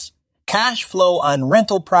interest rates, cash flow on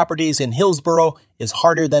rental properties in Hillsborough is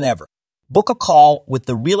harder than ever. Book a call with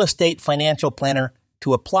the Real Estate Financial Planner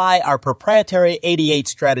to apply our proprietary 88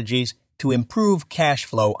 strategies to improve cash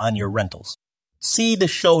flow on your rentals. See the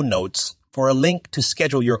show notes for a link to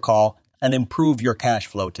schedule your call and improve your cash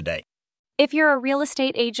flow today. If you're a real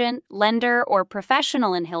estate agent, lender, or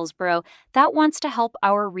professional in Hillsborough that wants to help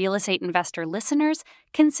our real estate investor listeners,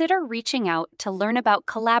 consider reaching out to learn about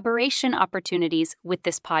collaboration opportunities with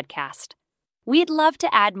this podcast. We'd love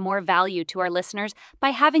to add more value to our listeners by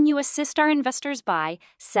having you assist our investors buy,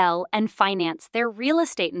 sell, and finance their real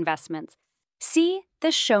estate investments. See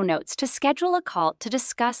the show notes to schedule a call to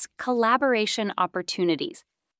discuss collaboration opportunities.